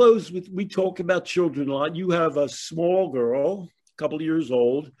close with, we talk about children a lot. You have a small girl, a couple of years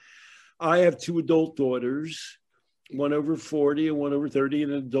old. I have two adult daughters, one over 40 and one over 30,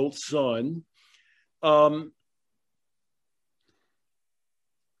 and an adult son. I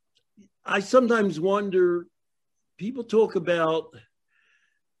sometimes wonder, people talk about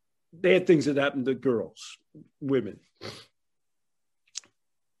bad things that happen to girls, women.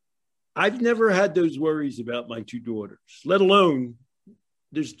 I've never had those worries about my two daughters, let alone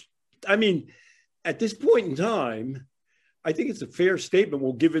at this point in time, I think it's a fair statement.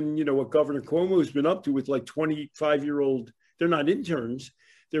 Well, given, what Governor Cuomo has been up to with like 25-year-old, they're not interns,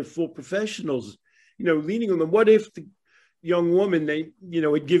 they're full professionals, leaning on them. What if the young woman,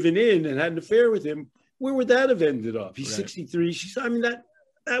 had given in and had an affair with him? Where would that have ended up? He's 63.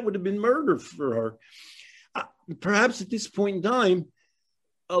 That would have been murder for her. Perhaps at this point in time,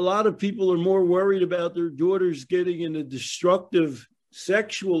 a lot of people are more worried about their daughters getting in a destructive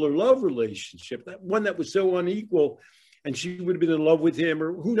sexual or love relationship, that one that was so unequal, and she would have been in love with him,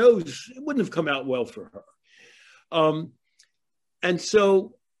 or who knows, it wouldn't have come out well for her. And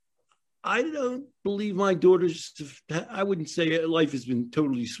so I don't believe my daughters, I wouldn't say life has been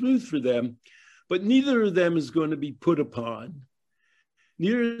totally smooth for them, but neither of them is going to be put upon.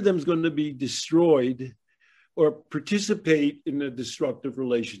 Neither of them is going to be destroyed or participate in a destructive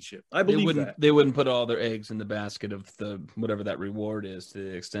relationship. I believe they wouldn't put all their eggs in the basket of whatever that reward is, to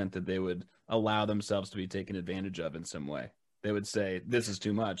the extent that they would allow themselves to be taken advantage of in some way. They would say, this is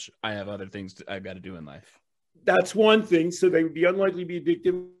too much. I have other things I've got to do in life. That's one thing. So they would be unlikely to be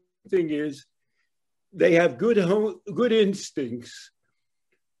addicted. The thing is, they have good instincts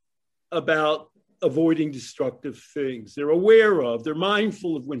about avoiding destructive things. They're aware of, they're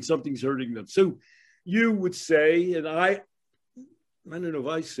mindful of when something's hurting them. So you would say, and I don't know if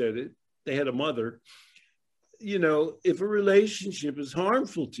I said it, they had a mother, you know, if a relationship is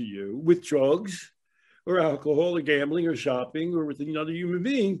harmful to you with drugs or alcohol or gambling or shopping or with another human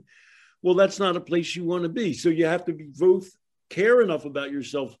being, well, that's not a place you want to be. So you have to be both care enough about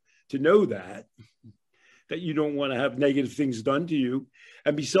yourself to know that you don't want to have negative things done to you,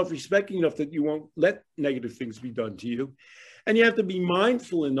 and be self-respecting enough that you won't let negative things be done to you. And you have to be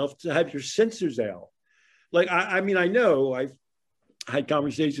mindful enough to have your sensors out. Like, I mean, I know I've had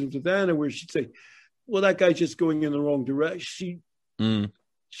conversations with Anna where she'd say, well, that guy's just going in the wrong direction.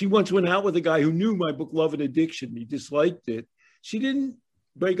 She once went out with a guy who knew my book, Love and Addiction. He disliked it. She didn't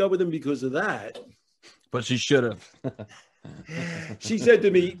break up with him because of that. But she should have. She said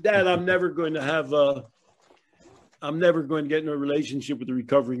to me, Dad, I'm never going to get in a relationship with a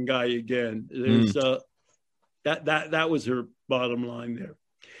recovering guy again. There's that was her bottom line there.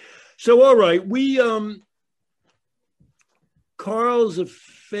 So, all right, Carl's a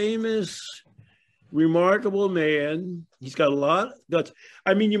famous, remarkable man. He's got a lot of guts.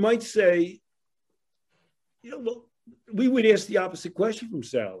 I mean, you might say, you know, well, we would ask the opposite question from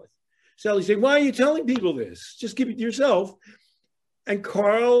Sally. Sally saying, why are you telling people this? Just keep it to yourself. And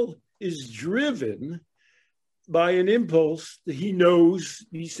Carl is driven by an impulse that he knows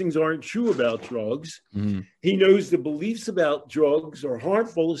these things aren't true about drugs. He knows the beliefs about drugs are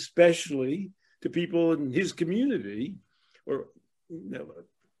harmful, especially to people in his community or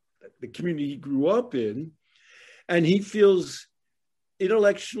the community he grew up in. And he feels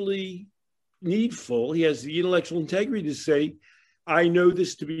intellectually needful. He has the intellectual integrity to say, I know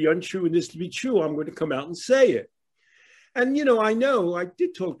this to be untrue and this to be true. I'm going to come out and say it. And, you know I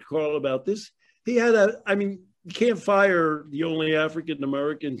did talk to Carl about this. He had you can't fire the only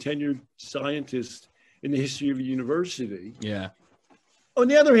African-American tenured scientist in the history of a university. Yeah. On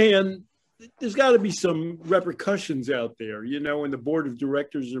the other hand, there's got to be some repercussions out there, you know, in the board of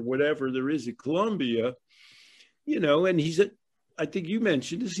directors or whatever there is at Columbia, you know, and I think you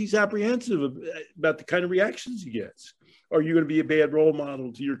mentioned this, he's apprehensive about the kind of reactions he gets. Are you going to be a bad role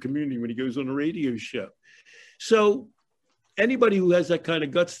model to your community when he goes on a radio show? So anybody who has that kind of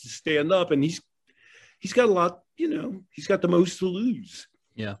guts to stand up, and he's got a lot, you know, he's got the most to lose.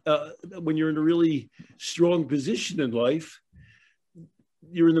 Yeah. When you're in a really strong position in life,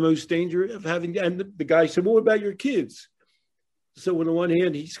 you're in the most danger of having, and the guy said, well, what about your kids? So on the one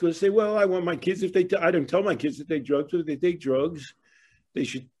hand, he's going to say, well, I want my kids, I don't tell my kids that they take drugs, but if they take drugs, they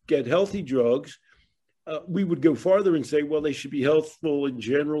should get healthy drugs. We would go farther and say, well, they should be healthful in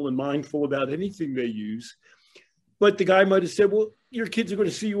general and mindful about anything they use. But the guy might have said, well, your kids are going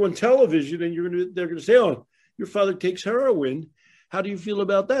to see you on television and they're going to say, oh, your father takes heroin. How do you feel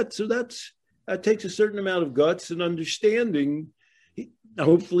about that? So that takes a certain amount of guts and understanding.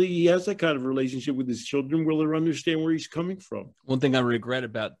 Hopefully he has that kind of relationship with his children where they'll understand where he's coming from. One thing I regret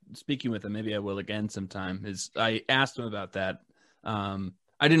about speaking with him, maybe I will again sometime, is I asked him about that. I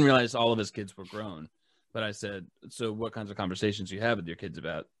didn't realize all of his kids were grown, but I said, so what kinds of conversations do you have with your kids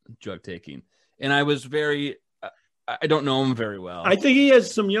about drug taking? And I was I don't know him very well. I think he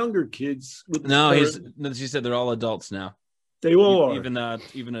has some younger kids. She said they're all adults now. They all are. Even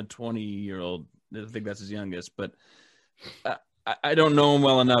a 20-year-old, I think that's his youngest, but I don't know him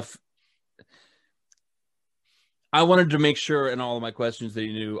well enough. I wanted to make sure in all of my questions that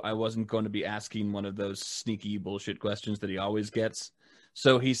he knew I wasn't going to be asking one of those sneaky bullshit questions that he always gets.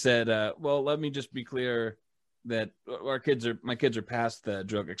 So he said, well, let me just be clear that my kids are past the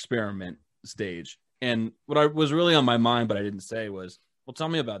drug experiment stage. And what was really on my mind, but I didn't say, was, well, tell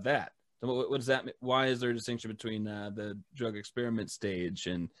me about that. What does that mean? Why is there a distinction between the drug experiment stage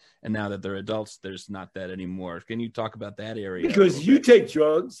and now that they're adults, there's not that anymore? Can you talk about that area? Because you take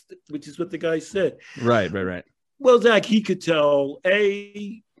drugs, which is what the guy said. Right. Well, Zach, he could tell,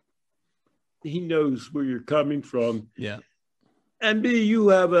 he knows where you're coming from. Yeah. And B, you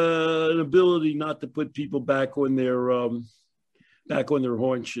have an ability not to put people back on their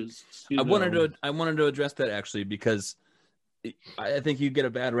haunches. I wanted to address that actually, because I think you get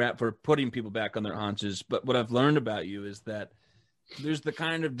a bad rap for putting people back on their haunches. But what I've learned about you is that there's the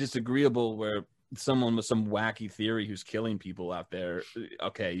kind of disagreeable where someone with some wacky theory who's killing people out there,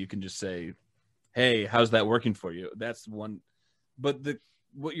 okay, you can just say, hey, how's that working for you? That's one. But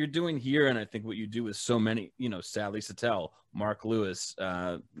what you're doing here, and I think what you do is so many, you know, Sally Satel, Mark Lewis,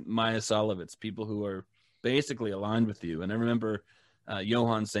 Maya Solovitz, people who are basically aligned with you. And I remember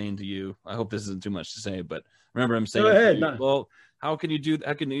Johan saying to you, I hope this isn't too much to say, but remember him saying, well, how can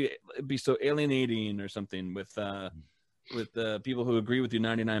you be so alienating or something with people who agree with you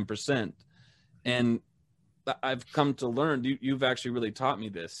 99%? And I've come to learn, you've actually really taught me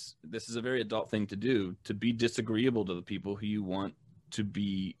this. This is a very adult thing to do, to be disagreeable to the people who you want to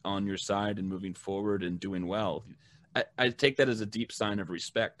be on your side and moving forward and doing well. I take that as a deep sign of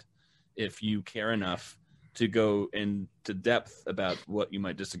respect. If you care enough to go into depth about what you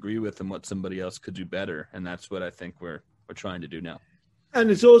might disagree with and what somebody else could do better. And that's what I think we're trying to do now. And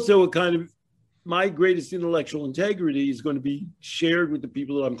it's also a kind of, my greatest intellectual integrity is going to be shared with the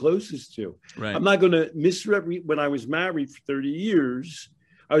people that I'm closest to. Right. I'm not going to misrepresent. When I was married for 30 years,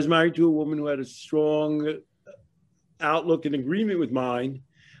 I was married to a woman who had a strong outlook and agreement with mine.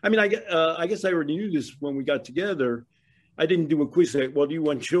 I mean, I guess I already knew this when we got together. I didn't do a quiz like, well, do you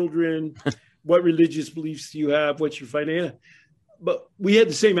want children? What religious beliefs do you have? What's your finance? But we had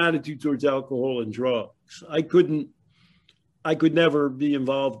the same attitude towards alcohol and drugs. I could never be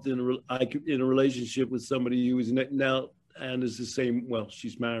involved in a relationship with somebody who is now and is the same. Well,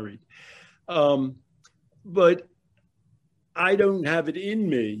 she's married, but I don't have it in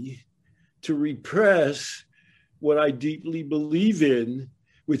me to repress what I deeply believe in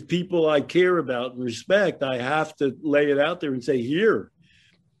with people I care about and respect. I have to lay it out there and say, here.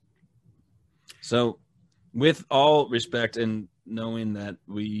 So, with all respect and knowing that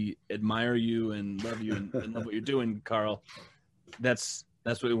we admire you and love you and love what you're doing, Carl, that's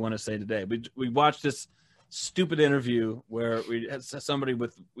what we want to say today. We watched this stupid interview where we had somebody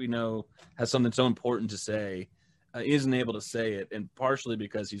we know has something so important to say, isn't able to say it, and partially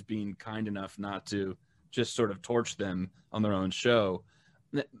because he's being kind enough not to just sort of torch them on their own show,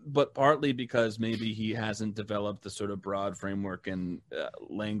 but partly because maybe he hasn't developed the sort of broad framework and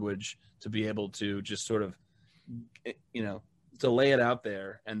language to be able to just sort of, to lay it out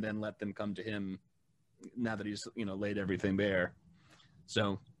there and then let them come to him now that he's, laid everything bare.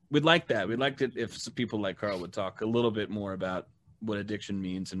 So we'd like that. We'd like it if people like Carl would talk a little bit more about what addiction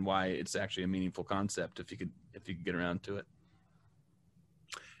means and why it's actually a meaningful concept, if you could get around to it.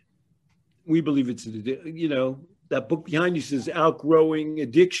 We believe it's, that book behind you says outgrowing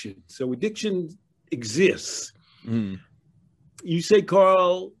addiction. So addiction exists. Mm. You say,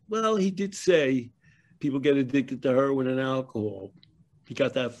 Carl, well, he did say people get addicted to heroin and alcohol. He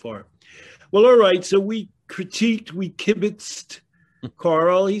got that far. Well, all right. So we critiqued, we kibitzed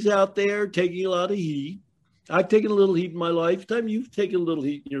Carl. He's out there taking a lot of heat. I've taken a little heat in my lifetime. You've taken a little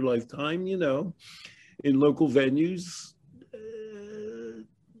heat in your lifetime, in local venues.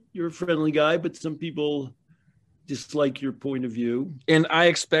 You're a friendly guy, but some people dislike your point of view. And I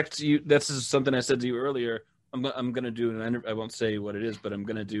expect you, this is something I said to you earlier, I'm going to do an interview. I won't say what it is, but I'm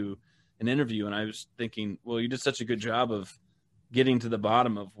going to do an interview. And I was thinking, well, you did such a good job of getting to the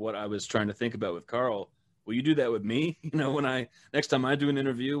bottom of what I was trying to think about with Carl. Will you do that with me? When next time I do an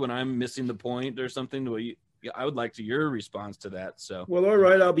interview, when I'm missing the point or something, I would like your response to that. So, well, all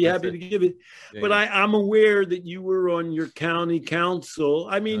right, I'll be happy to give it. Yeah, but I'm aware that you were on your county council.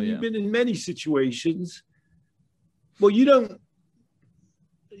 I mean, you've been in many situations. Well, you don't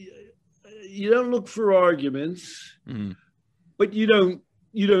look for arguments, but you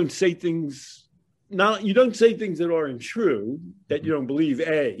don't say things. You don't say things that aren't true, that you don't believe.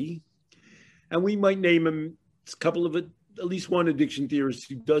 And we might name him a couple of at least one addiction theorist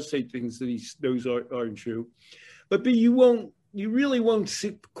who does say things that he knows aren't true. But B, you really won't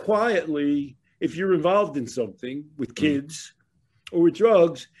sit quietly if you're involved in something with kids or with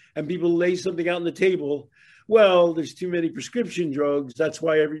drugs and people lay something out on the table. Well, there's too many prescription drugs. That's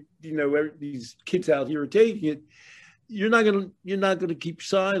why these kids out here are taking it. You're not gonna keep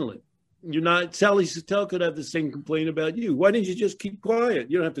silent. Sally Satel could have the same complaint about you. Why didn't you just keep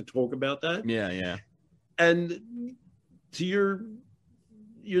quiet? You don't have to talk about that. Yeah. And you're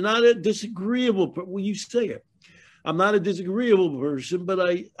not a disagreeable, well, you say it. I'm not a disagreeable person,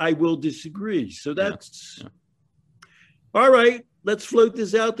 but I will disagree. So that's all right. Let's float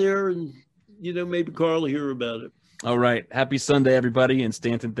this out there, and maybe Carl will hear about it. All right. Happy Sunday, everybody. And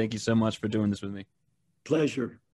Stanton, thank you so much for doing this with me. Pleasure.